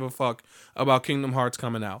don't give a fuck about Kingdom Hearts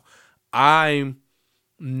coming out. I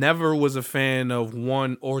never was a fan of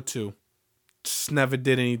 1 or 2. Just never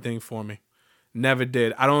did anything for me. Never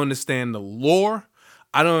did. I don't understand the lore.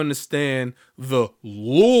 I don't understand the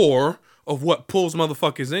lore of what pulls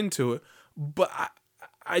motherfuckers into it. But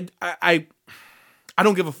I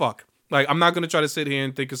don't give a fuck. Like, I'm not gonna try to sit here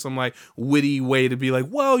and think of some like witty way to be like,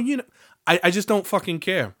 well, I just don't fucking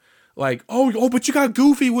care. Like, oh, but you got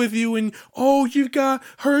Goofy with you, and oh, you got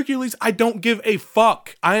Hercules. I don't give a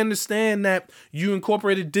fuck. I understand that you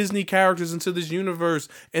incorporated Disney characters into this universe,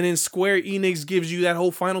 and then Square Enix gives you that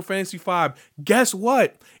whole Final Fantasy vibe. Guess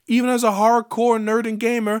what? Even as a hardcore nerd and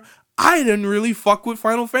gamer, I didn't really fuck with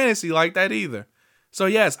Final Fantasy like that either. So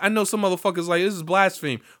yes, I know some motherfuckers like, this is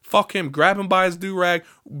blasphemy. Fuck him. Grab him by his do-rag,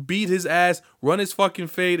 beat his ass, run his fucking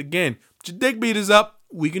fade. Again, put your dick beaters up.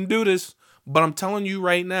 We can do this. But I'm telling you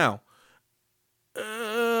right now,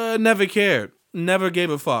 never cared. Never gave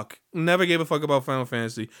a fuck. Never gave a fuck about Final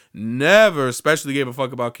Fantasy. Never especially gave a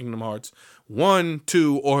fuck about Kingdom Hearts 1,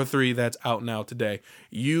 2, or 3 that's out now today.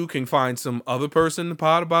 You can find some other person to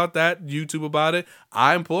pod about that, YouTube about it.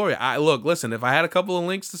 I implore you. Listen, if I had a couple of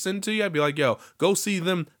links to send to you, I'd be like, yo, go see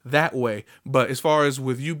them that way. But as far as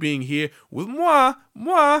with you being here with moi,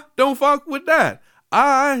 don't fuck with that.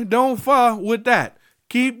 I don't fuck with that.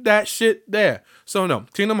 Keep that shit there. So no,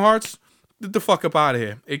 Kingdom Hearts, get the fuck up out of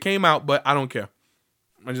here. It came out, but I don't care.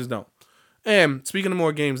 I just don't. And speaking of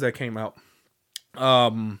more games that came out,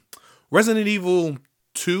 Resident Evil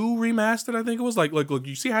 2 remastered, I think it was. Look,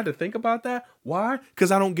 you see I had to think about that? Why?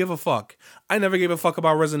 Because I don't give a fuck. I never gave a fuck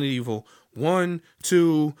about Resident Evil 1,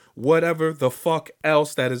 2, whatever the fuck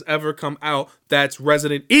else that has ever come out that's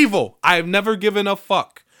Resident Evil. I've never given a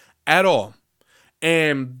fuck at all.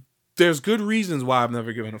 And there's good reasons why I've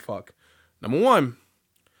never given a fuck. Number one,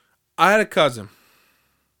 I had a cousin.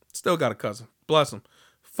 Still got a cousin. Bless him.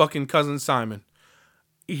 Fucking cousin Simon.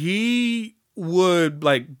 he would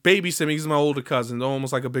like babysit me. He's my older cousin,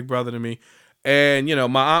 almost like a big brother to me. And,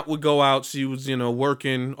 my aunt would go out. She was,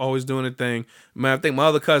 working, always doing a thing. Man, I think my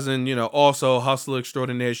other cousin, also a hustler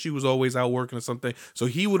extraordinaire. She was always out working or something. So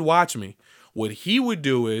he would watch me. What he would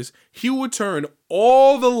do is he would turn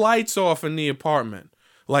all the lights off in the apartment.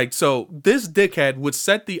 Like, so this dickhead would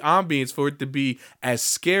set the ambience for it to be as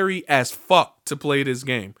scary as fuck to play this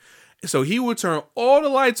game. So he would turn all the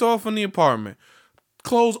lights off in the apartment,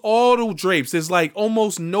 close all the drapes. There's like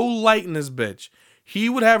almost no light in this bitch. He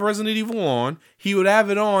would have Resident Evil on. He would have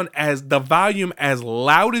it on as the volume as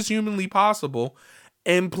loud as humanly possible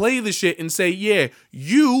and play the shit and say, yeah,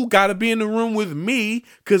 you gotta be in the room with me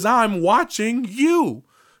because I'm watching you.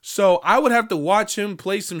 So I would have to watch him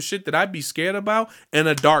play some shit that I'd be scared about in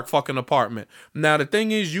a dark fucking apartment. Now, the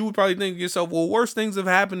thing is, you would probably think to yourself, well, worse things have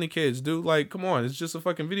happened to kids, dude. Like, come on, it's just a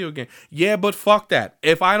fucking video game. Yeah, but fuck that.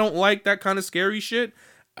 If I don't like that kind of scary shit,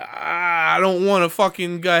 I don't want to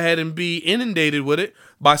fucking go ahead and be inundated with it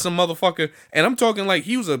by some motherfucker. And I'm talking like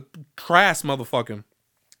he was a crass motherfucker.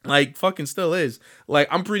 Like, fucking still is. Like,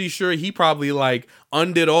 I'm pretty sure he probably, like,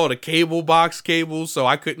 undid all the cable box cables so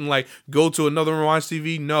I couldn't, like, go to another room and watch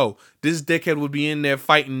TV. No. This dickhead would be in there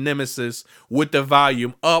fighting Nemesis with the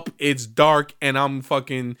volume up. It's dark, and I'm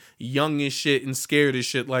fucking young as shit and scared as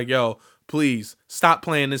shit. Like, yo, please, stop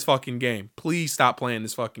playing this fucking game. Please stop playing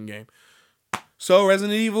this fucking game. So,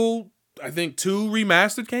 Resident Evil, I think 2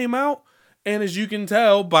 Remastered came out. And as you can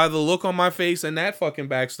tell by the look on my face and that fucking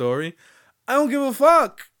backstory, I don't give a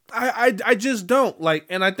fuck. I just don't. Like,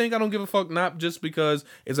 and I think I don't give a fuck not just because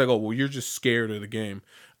it's like, oh, well, you're just scared of the game.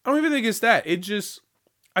 I don't even think it's that. It just,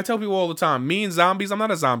 I tell people all the time, me and zombies, I'm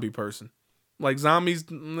not a zombie person. Like, zombies,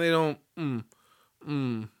 they don't,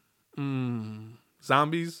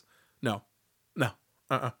 zombies? No.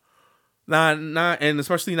 Not, and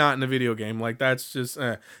especially not in a video game. Like, that's just,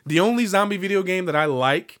 the only zombie video game that I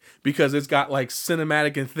like, because it's got, like,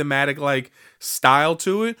 cinematic and thematic, like, style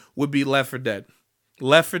to it, would be Left 4 Dead.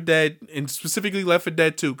 Left 4 Dead, and specifically Left 4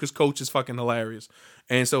 Dead 2, because Coach is fucking hilarious.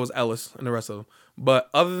 And so is Ellis and the rest of them. But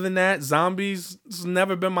other than that, zombies has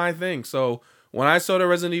never been my thing. So when I saw that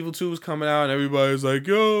Resident Evil 2 was coming out and everybody's like,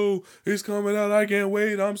 yo, it's coming out, I can't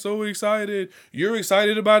wait, I'm so excited. You're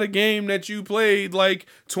excited about a game that you played like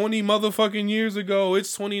 20 motherfucking years ago.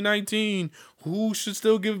 It's 2019. Who should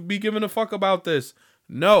still be giving a fuck about this?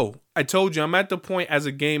 No, I told you, I'm at the point as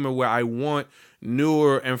a gamer where I want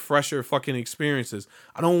newer and fresher fucking experiences.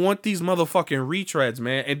 I don't want these motherfucking retreads,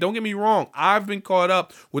 man. And don't get me wrong, I've been caught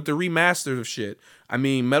up with the remastered of shit. I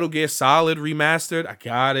mean, Metal Gear Solid remastered, I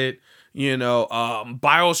got it.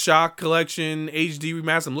 BioShock Collection HD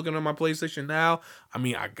remastered. I'm looking at my PlayStation now. I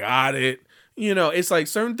mean, I got it. It's like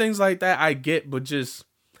certain things like that I get, but just,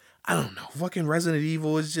 I don't know. Fucking Resident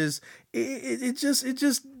Evil is just, it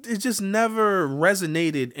just never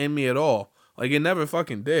resonated in me at all. Like, it never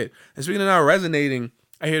fucking did. And speaking of not resonating,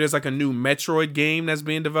 I hear there's like a new Metroid game that's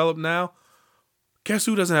being developed now. Guess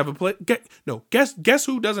who doesn't have guess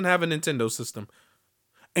who doesn't have a Nintendo system?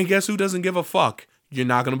 And guess who doesn't give a fuck? You're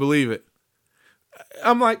not gonna believe it.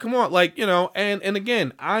 I'm like, come on, like, and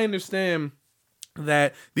again, I understand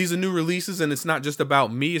that these are new releases and it's not just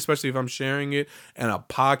about me, especially if I'm sharing it in a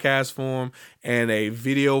podcast form and a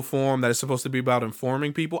video form that is supposed to be about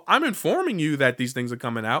informing people. I'm informing you that these things are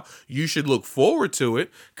coming out. You should look forward to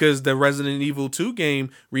it because the Resident Evil 2 game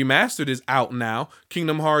remastered is out now.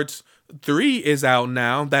 Kingdom Hearts 3 is out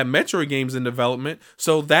now. That Metroid game's in development.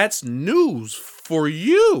 So that's news for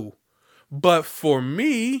you. But for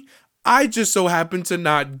me, I just so happen to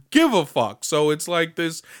not give a fuck. So it's like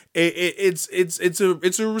this. It's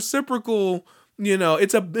a reciprocal.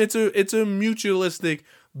 It's a mutualistic,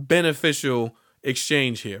 beneficial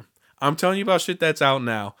exchange here. I'm telling you about shit that's out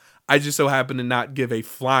now. I just so happen to not give a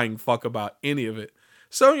flying fuck about any of it.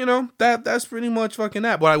 So that's pretty much fucking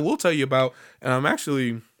that. What I will tell you about, and I'm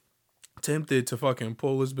actually tempted to fucking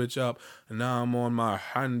pull this bitch up, and now I'm on my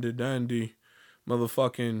handy dandy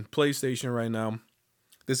motherfucking PlayStation right now.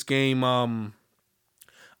 This game,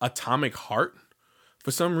 Atomic Heart.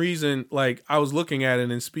 For some reason, like, I was looking at it,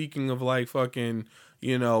 and speaking of like fucking,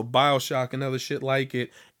 BioShock and other shit like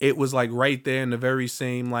it, it was like right there in the very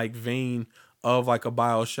same like vein of like a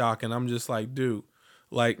BioShock, and I'm just like, dude,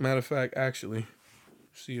 like, matter of fact, actually,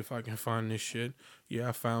 see if I can find this shit. Yeah,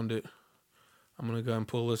 I found it. I'm gonna go and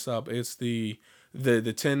pull this up. It's the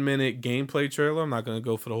 10-minute gameplay trailer. I'm not gonna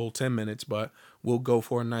go for the whole 10 minutes, but we'll go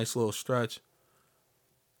for a nice little stretch.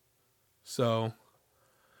 So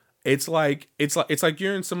it's like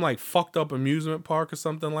you're in some like fucked up amusement park or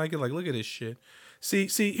something like it. Like, look at this shit.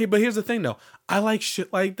 See, but here's the thing though. I like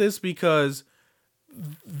shit like this because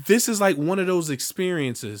this is like one of those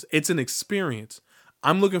experiences. It's an experience.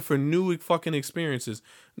 I'm looking for new fucking experiences.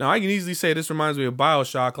 Now, I can easily say this reminds me of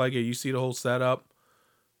BioShock. Like, yeah, you see the whole setup.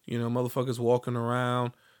 You know, motherfuckers walking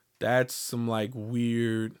around. That's some, like,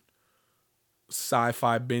 weird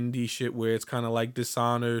sci-fi bendy shit where it's kind of like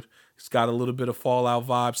Dishonored. It's got a little bit of Fallout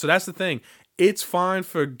vibe. So that's the thing. It's fine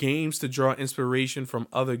for games to draw inspiration from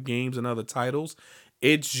other games and other titles.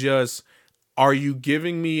 It's just, are you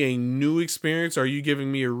giving me a new experience? Or are you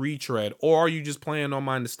giving me a retread? Or are you just playing on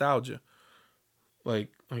my nostalgia? Like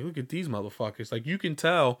look at these motherfuckers. Like, you can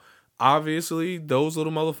tell, obviously, those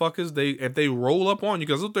little motherfuckers, if they roll up on you,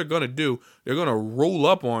 because what they're gonna do, they're gonna roll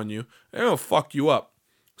up on you. They're gonna fuck you up.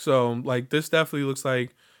 So, like, this definitely looks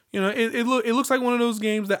like, it looks like one of those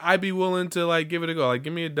games that I'd be willing to, like, give it a go. Like,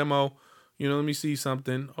 give me a demo. Let me see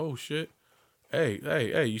something. Oh shit.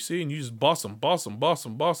 Hey, you see, and you just boss them.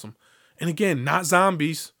 And again, not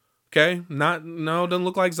zombies. Okay, doesn't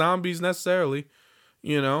look like zombies necessarily.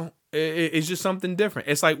 It's just something different.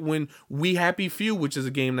 It's like when We Happy Few, which is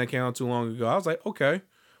a game that came out too long ago. I was like, okay,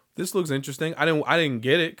 this looks interesting. I didn't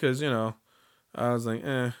get it because I was like,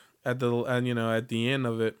 at the end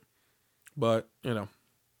of it, but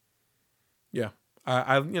yeah,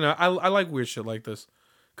 I like weird shit like this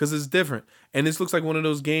because it's different, and this looks like one of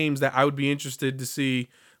those games that I would be interested to see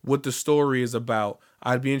what the story is about.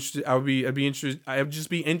 I'd just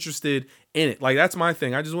be interested in it. Like, that's my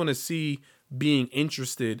thing. I just want to see being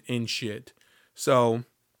interested in shit. So,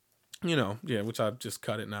 yeah, which I've just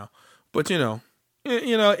cut it now. But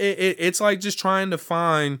it's like just trying to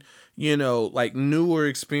find, like newer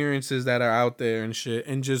experiences that are out there and shit,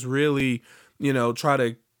 and just really, try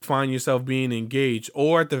to find yourself being engaged,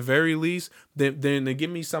 or at the very least, then they give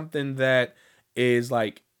me something that is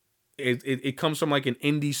like, it comes from like an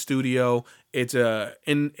indie studio. It's an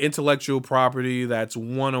intellectual property that's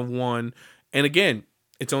one of one, and again,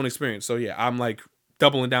 its own experience. So yeah, I'm like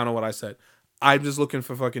doubling down on what I said. I'm just looking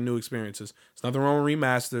for fucking new experiences. There's nothing wrong with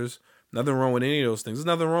remasters. Nothing wrong with any of those things. There's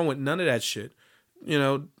nothing wrong with none of that shit.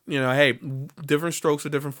 Hey, different strokes for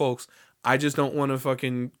different folks. I just don't want to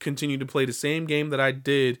fucking continue to play the same game that I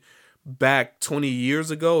did back 20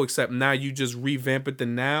 years ago, except now you just revamp it to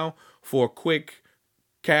now for a quick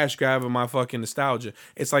cash grab of my fucking nostalgia.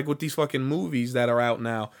 It's like with these fucking movies that are out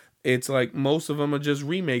now. It's like most of them are just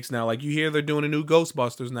remakes now. Like, you hear they're doing a new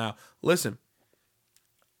Ghostbusters now. Listen,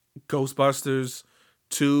 Ghostbusters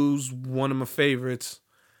 2's one of my favorites.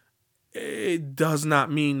 It does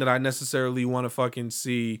not mean that I necessarily want to fucking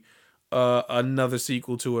see another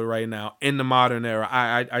sequel to it right now in the modern era.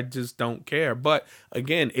 I just don't care. But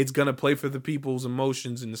again, it's gonna play for the people's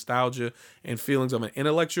emotions and nostalgia and feelings of an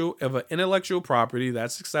intellectual property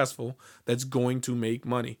that's successful, that's going to make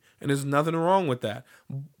money, and there's nothing wrong with that.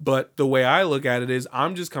 But the way I look at it is,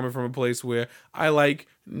 I'm just coming from a place where I like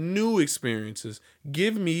new experiences.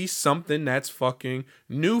 Give me something that's fucking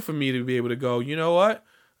new for me to be able to go, you know what?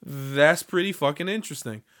 That's pretty fucking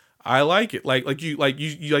interesting. I like it. Like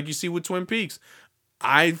you see with Twin Peaks.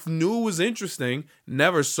 I knew it was interesting,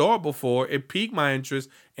 never saw it before. It piqued my interest,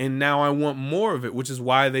 and now I want more of it, which is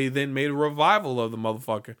why they then made a revival of the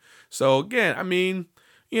motherfucker. So again, I mean,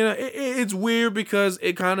 it's weird because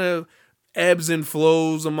it kind of ebbs and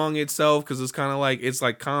flows among itself, because it's kind of like, it's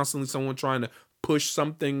like constantly someone trying to push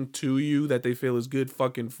something to you that they feel is good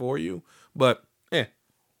fucking for you. But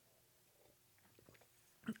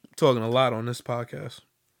talking a lot on this podcast.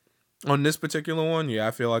 On this particular one, yeah,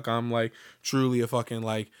 I feel like I'm like truly a fucking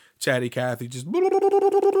like chatty Cathy, just.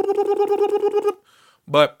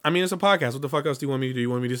 But I mean, it's a podcast. What the fuck else do you want me to do? You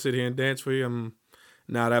want me to sit here and dance for you?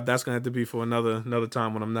 That's gonna have to be for another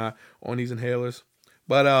time when I'm not on these inhalers.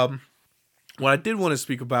 But what I did want to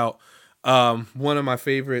speak about, one of my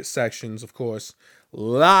favorite sections, of course,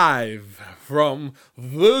 live from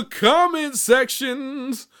the comment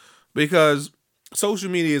sections, because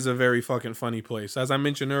social media is a very fucking funny place. As I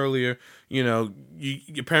mentioned earlier, you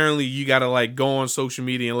apparently you gotta like go on social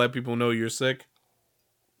media and let people know you're sick,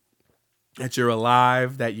 that you're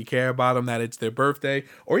alive, that you care about them, that it's their birthday.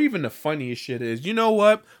 Or even the funniest shit is, you know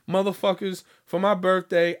what, motherfuckers, for my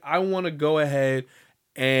birthday, I want to go ahead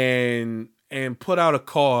and put out a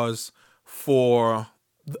cause for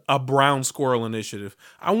a brown squirrel initiative.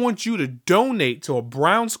 I want you to donate to a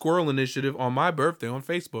brown squirrel initiative on my birthday on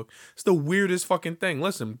Facebook. It's the weirdest fucking thing.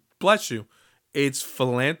 Listen, bless you. It's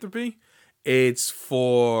philanthropy. It's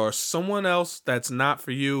for someone else that's not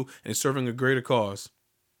for you and serving a greater cause.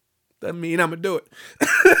 Doesn't mean I'm gonna do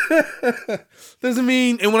it. Doesn't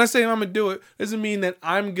mean, and when I say I'm gonna do it, doesn't mean that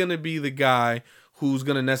I'm gonna be the guy who's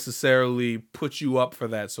going to necessarily put you up for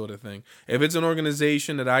that sort of thing. If it's an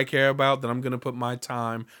organization that I care about, then I'm going to put my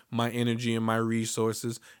time, my energy, and my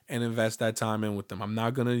resources and invest that time in with them. I'm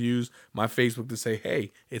not going to use my Facebook to say,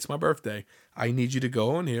 hey, it's my birthday. I need you to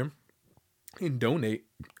go on here and donate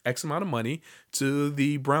X amount of money to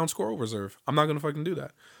the Brown Squirrel Reserve. I'm not going to fucking do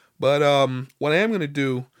that. But what I am going to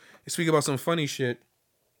do is speak about some funny shit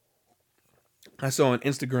I saw on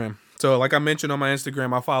Instagram. So like I mentioned on my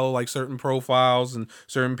Instagram, I follow like certain profiles and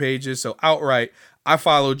certain pages. So outright, I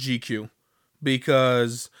follow GQ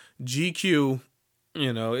because GQ,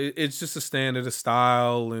 it's just a standard of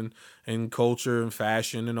style and culture and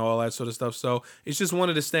fashion and all that sort of stuff. So it's just one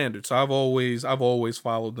of the standards. So I've always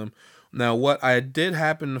followed them. Now, what I did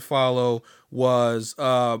happen to follow was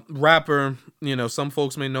rapper, some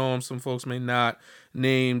folks may know him, some folks may not,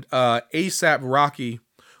 named ASAP Rocky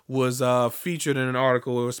was featured in an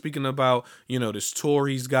article. It was speaking about, this tour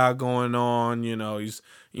he's got going on, he's,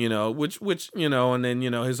 which, and then,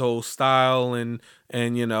 his whole style and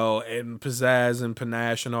pizzazz and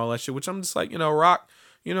panache and all that shit, which I'm just like,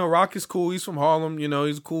 Rock is cool. He's from Harlem,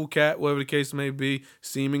 he's a cool cat, whatever the case may be,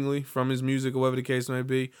 seemingly from his music or whatever the case may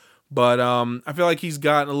be. But I feel like he's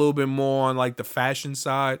gotten a little bit more on like the fashion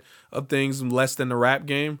side of things, less than the rap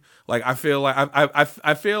game. Like I feel like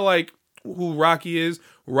I feel like who Rocky is.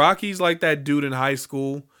 Rocky's like that dude in high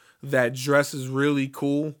school that dresses really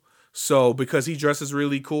cool. So because he dresses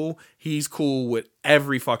really cool, he's cool with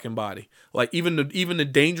every fucking body. Like even the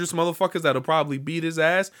dangerous motherfuckers that'll probably beat his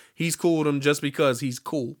ass, he's cool with them just because he's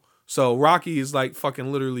cool. So Rocky is like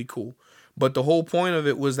fucking literally cool. But the whole point of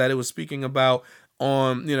it was that it was speaking about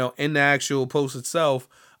in the actual post itself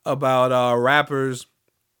about rappers.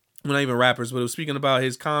 Well, not even rappers, but it was speaking about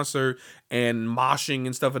his concert and moshing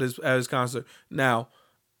and stuff at his concert. Now,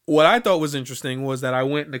 what I thought was interesting was that I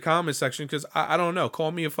went in the comment section because I don't know,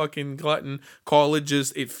 call me a fucking glutton, call it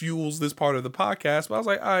just, it fuels this part of the podcast. But I was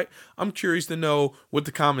like, all right, I'm curious to know what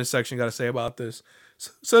the comment section got to say about this.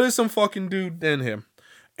 So there's some fucking dude in him.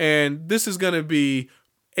 And this is going to be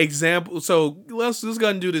example. So let's go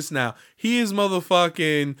ahead and do this now. He is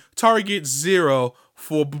motherfucking target 0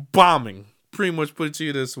 for bombing. Pretty much put it to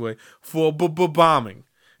you this way, for bombing.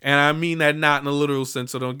 And I mean that not in a literal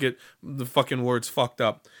sense, so don't get the fucking words fucked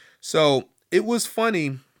up. So it was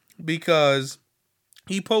funny because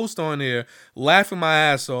he posted on there, laughing my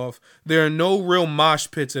ass off, there are no real mosh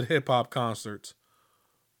pits at hip-hop concerts.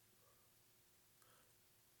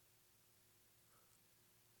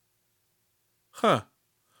 Huh.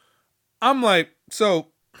 I'm like, so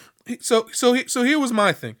here was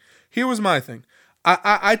my thing.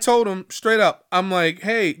 I told him straight up, I'm like,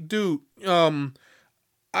 hey, dude,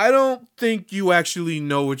 I don't think you actually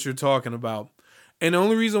know what you're talking about. And the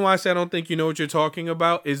only reason why I say I don't think you know what you're talking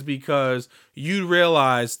about is because you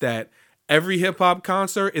realize that every hip hop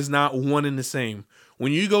concert is not one and the same.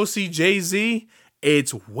 When you go see Jay-Z,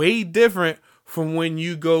 it's way different from when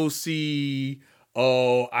you go see, YG.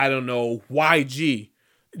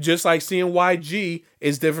 Just like seeing YG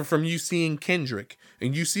is different from you seeing Kendrick.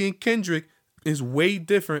 And you seeing Kendrick is way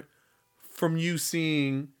different from you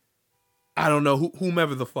seeing,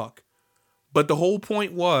 whomever the fuck. But the whole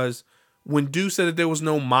point was, when Dude said that there was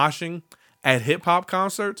no moshing at hip-hop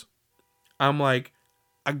concerts, I'm like,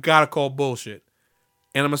 I gotta call bullshit.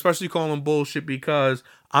 And I'm especially calling bullshit because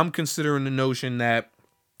I'm considering the notion that,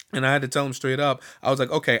 and I had to tell him straight up, I was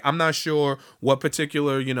like, okay, I'm not sure what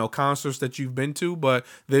particular, concerts that you've been to, but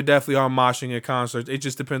there definitely are moshing at concerts. It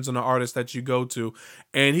just depends on the artist that you go to.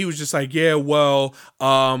 And he was just like, yeah,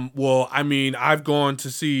 I've gone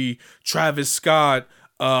to see Travis Scott,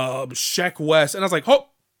 Sheck West. And I was like, ho.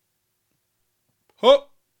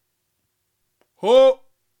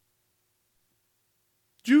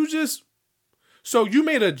 So you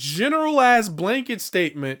made a general ass blanket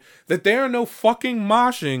statement that there are no fucking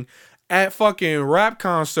moshing at fucking rap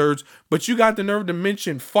concerts, but you got the nerve to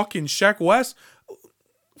mention fucking Sheck West?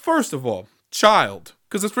 First of all, child,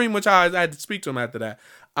 because that's pretty much how I had to speak to him after that.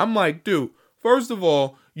 I'm like, dude, first of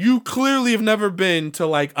all, you clearly have never been to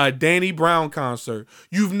like a Danny Brown concert.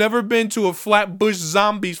 You've never been to a Flatbush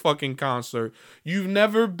Zombies fucking concert. You've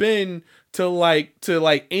never been to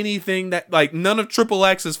anything that, like, none of Triple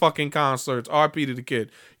X's fucking concerts, RP to the kid.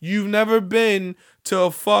 You've never been to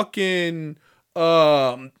a fucking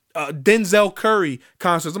Denzel Curry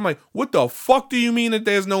concerts. I'm like, what the fuck do you mean that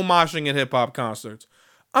there's no moshing at hip hop concerts?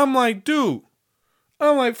 I'm like, dude.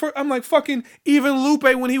 I'm like fucking even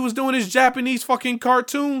Lupe, when he was doing his Japanese fucking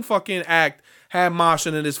cartoon fucking act, had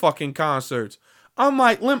moshing at his fucking concerts. I'm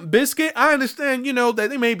like, Limp Bizkit, I understand, that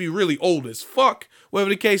they may be really old as fuck, whatever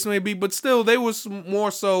the case may be, but still, they was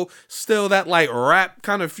more so still that like rap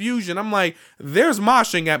kind of fusion. I'm like, there's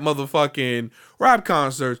moshing at motherfucking rap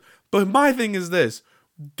concerts. But my thing is this,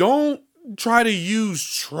 don't try to use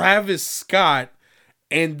Travis Scott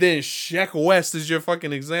and then Sheck West as your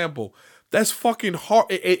fucking example. That's fucking hard.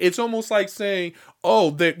 It's almost like saying,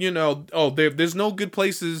 there's no good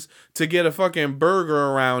places to get a fucking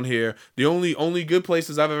burger around here. The only good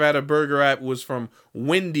places I've ever had a burger at was from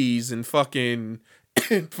Wendy's and fucking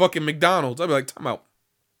fucking McDonald's. I'd be like, time out.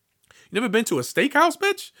 You never been to a steakhouse,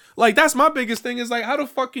 bitch? Like, that's my biggest thing is like, how the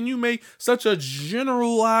fuck can you make such a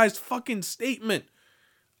generalized fucking statement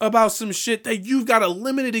about some shit that you've got a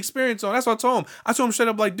limited experience on? That's what I told him. I told him straight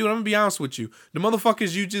up, like, dude, I'm gonna be honest with you. The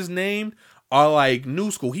motherfuckers you just named are like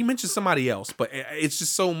new school. He mentioned somebody else, but it's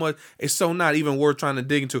just so much. It's so not even worth trying to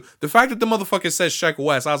dig into. The fact that the motherfucker says Sheck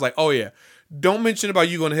West, I was like, oh yeah. Don't mention about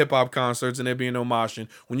you going to hip hop concerts and there being no moshing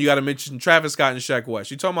when you got to mention Travis Scott and Sheck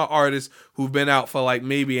West. You're talking about artists who've been out for like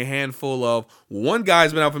maybe a handful of. One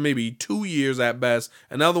guy's been out for maybe 2 years at best.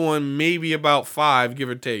 Another one maybe about 5, give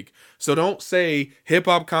or take. So don't say hip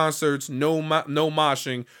hop concerts, no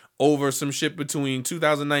moshing over some shit between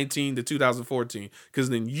 2019 to 2014, because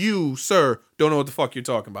then you, sir, don't know what the fuck you're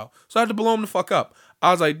talking about. So I had to blow him the fuck up.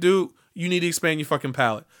 I was like, dude, you need to expand your fucking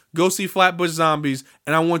palette. Go see Flatbush Zombies,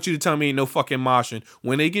 and I want you to tell me ain't no fucking moshing.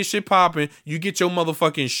 When they get shit popping, you get your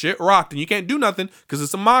motherfucking shit rocked, and you can't do nothing because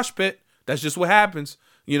it's a mosh pit. That's just what happens.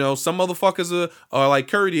 Some motherfuckers are like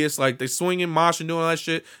courteous, like they swinging, moshing, doing all that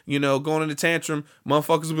shit, going in the tantrum.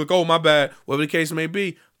 Motherfuckers will be like, oh, my bad, whatever the case may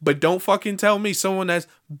be. But don't fucking tell me someone that's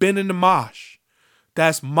been in the mosh,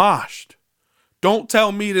 that's moshed. Don't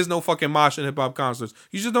tell me there's no fucking mosh in hip-hop concerts.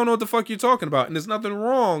 You just don't know what the fuck you're talking about. And there's nothing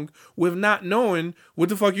wrong with not knowing what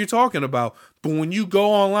the fuck you're talking about. But when you go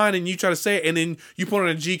online and you try to say it, and then you put on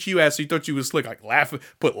a GQ ass so you thought you was slick, like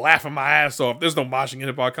laughing my ass off. There's no moshing in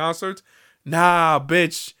hip-hop concerts. Nah,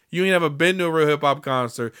 bitch. You ain't never been to a real hip-hop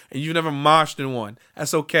concert, and you never moshed in one.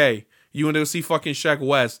 That's okay. You went to see fucking Sheck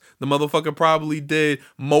West. The motherfucker probably did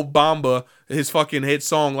Mo Bamba, his fucking hit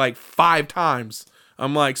song, like 5 times.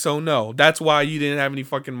 I'm like, so no, that's why you didn't have any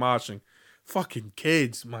fucking moshing. Fucking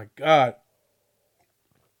kids, my God.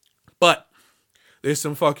 But there's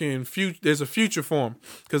some fucking there's a future for them,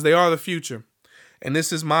 because they are the future. And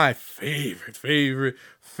this is my favorite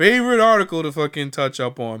article to fucking touch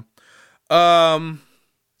up on.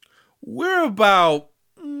 We're about,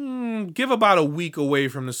 give about a week away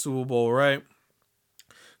from the Super Bowl, right?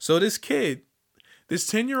 So this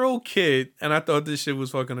 10-year-old kid, and I thought this shit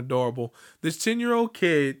was fucking adorable. This 10-year-old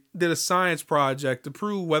kid did a science project to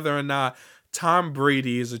prove whether or not Tom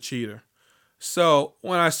Brady is a cheater. So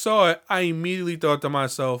when I saw it, I immediately thought to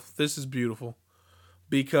myself, this is beautiful,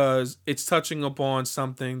 because it's touching upon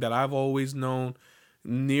something that I've always known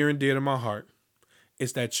near and dear to my heart.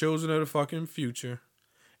 It's that children are the fucking future,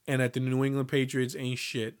 and that the New England Patriots ain't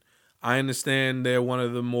shit. I understand they're one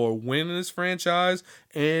of the more winningest franchise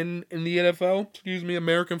in the NFL,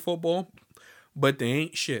 American football, but they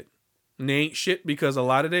ain't shit. And they ain't shit because a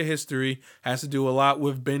lot of their history has to do a lot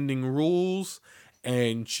with bending rules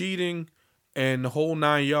and cheating and the whole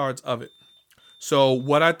 9 yards of it. So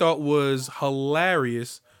what I thought was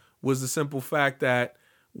hilarious was the simple fact that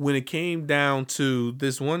when it came down to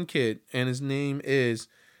this one kid, and his name is,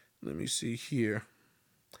 let me see here,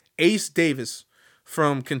 Ace Davis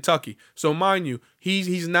from Kentucky. So mind you,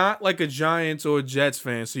 he's not like a Giants or a Jets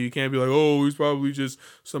fan, so you can't be like, oh, he's probably just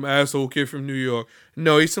some asshole kid from New York.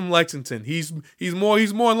 No, he's from Lexington. He's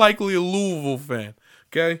more likely a Louisville fan.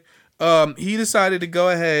 Okay, he decided to go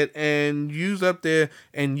ahead and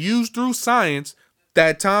use through science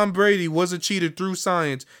that Tom Brady was a cheater through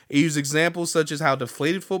science. He used examples such as how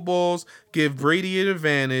deflated footballs give Brady an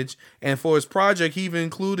advantage, and for his project, he even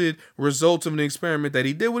included results of an experiment that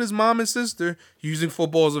he did with his mom and sister using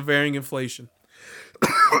footballs of varying inflation.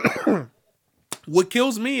 What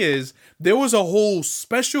kills me is there was a whole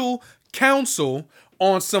special counsel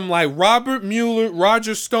on some like Robert Mueller,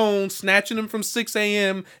 Roger Stone snatching him from 6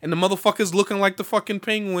 a.m. and the motherfuckers looking like the fucking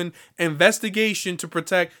penguin investigation to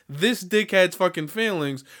protect this dickhead's fucking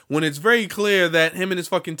feelings when it's very clear that him and his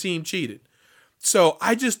fucking team cheated. So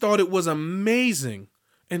I just thought it was amazing.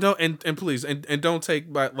 And don't take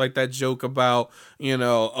like that joke about,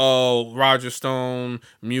 Roger Stone,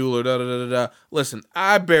 Mueller, da da da da. Listen,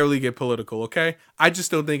 I barely get political, okay? I just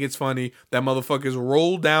don't think it's funny that motherfuckers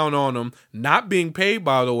rolled down on them, not being paid,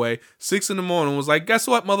 by the way, 6 a.m, was like, guess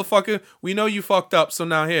what, motherfucker? We know you fucked up, so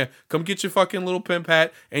now here, come get your fucking little pimp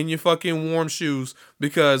hat and your fucking warm shoes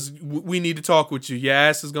because we need to talk with you. Your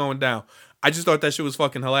ass is going down. I just thought that shit was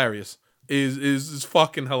fucking hilarious. is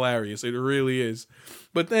fucking hilarious. It really is.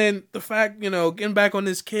 But then the fact, getting back on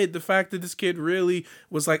this kid, the fact that this kid really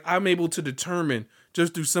was like, I'm able to determine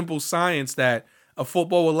just through simple science that a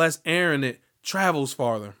football with less air in it travels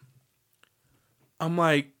farther. I'm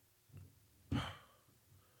like,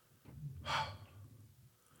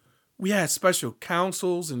 we had special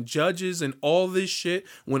counsels and judges and all this shit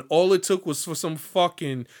when all it took was for some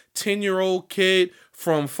fucking 10-year-old kid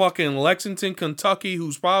from fucking Lexington, Kentucky,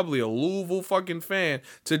 who's probably a Louisville fucking fan,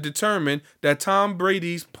 to determine that Tom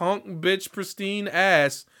Brady's punk bitch pristine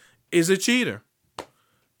ass is a cheater.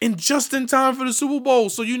 And just in time for the Super Bowl,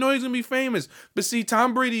 so you know he's gonna be famous. But see,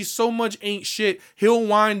 Tom Brady so much ain't shit, he'll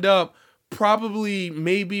wind up probably,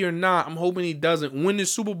 maybe or not, I'm hoping he doesn't, win the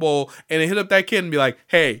Super Bowl and then hit up that kid and be like,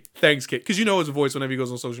 hey, thanks, kid. Because you know his voice whenever he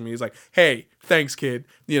goes on social media. He's like, hey, thanks, kid.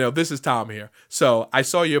 This is Tom here. So I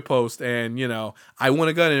saw your post and, I want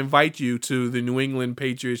to go and invite you to the New England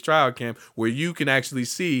Patriots trial camp where you can actually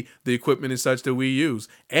see the equipment and such that we use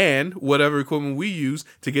and whatever equipment we use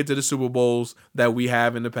to get to the Super Bowls that we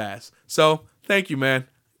have in the past. So thank you, man.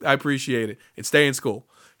 I appreciate it. And stay in school.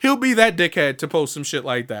 He'll be that dickhead to post some shit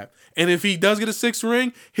like that. And if he does get a 6th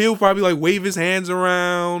ring, he'll probably like wave his hands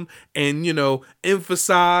around and,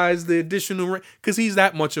 emphasize the additional ring because he's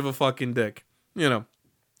that much of a fucking dick,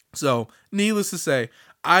 So, needless to say,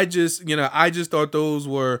 I just thought those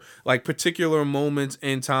were like particular moments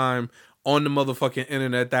in time on the motherfucking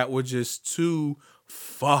internet that were just too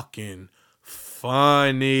fucking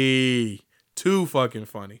funny. Too fucking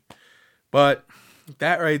funny. But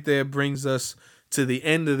that right there brings us to the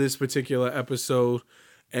end of this particular episode.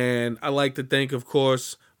 And I like to thank, of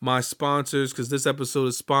course, my sponsors, because this episode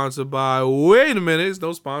is sponsored by, wait a minute, there's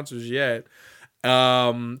no sponsors yet.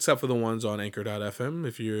 Except for the ones on anchor.fm.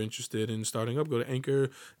 If you're interested in starting up, go to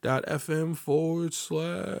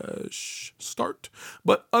anchor.fm/start.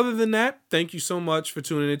 But other than that, thank you so much for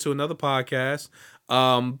tuning into another podcast.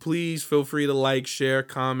 Please feel free to like, share,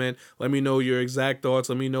 comment. Let me know your exact thoughts.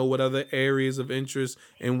 Let me know what other areas of interest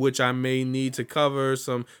in which I may need to cover,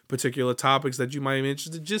 some particular topics that you might be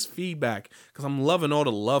interested in. Just feedback, because I'm loving all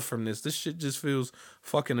the love from this. This shit just feels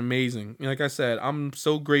fucking amazing. Like I said, I'm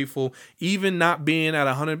so grateful. Even not being at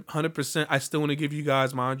 100%, I still want to give you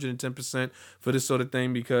guys my 110% for this sort of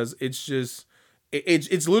thing, because it's just,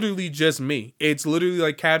 it's literally just me. It's literally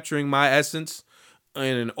like capturing my essence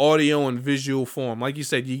in an audio and visual form. Like you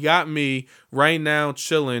said, you got me right now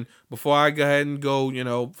chilling before I go ahead and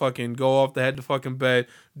go, fucking go off the head to fucking bed,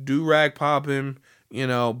 do-rag popping,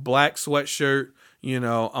 black sweatshirt,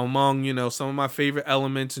 among, some of my favorite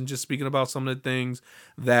elements, and just speaking about some of the things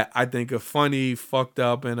that I think are funny, fucked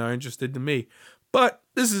up, and are interested to me. But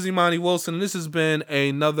this is Imani Wilson, and this has been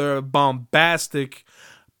another bombastic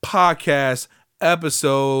podcast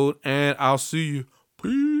episode, and I'll see you.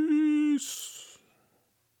 Peace.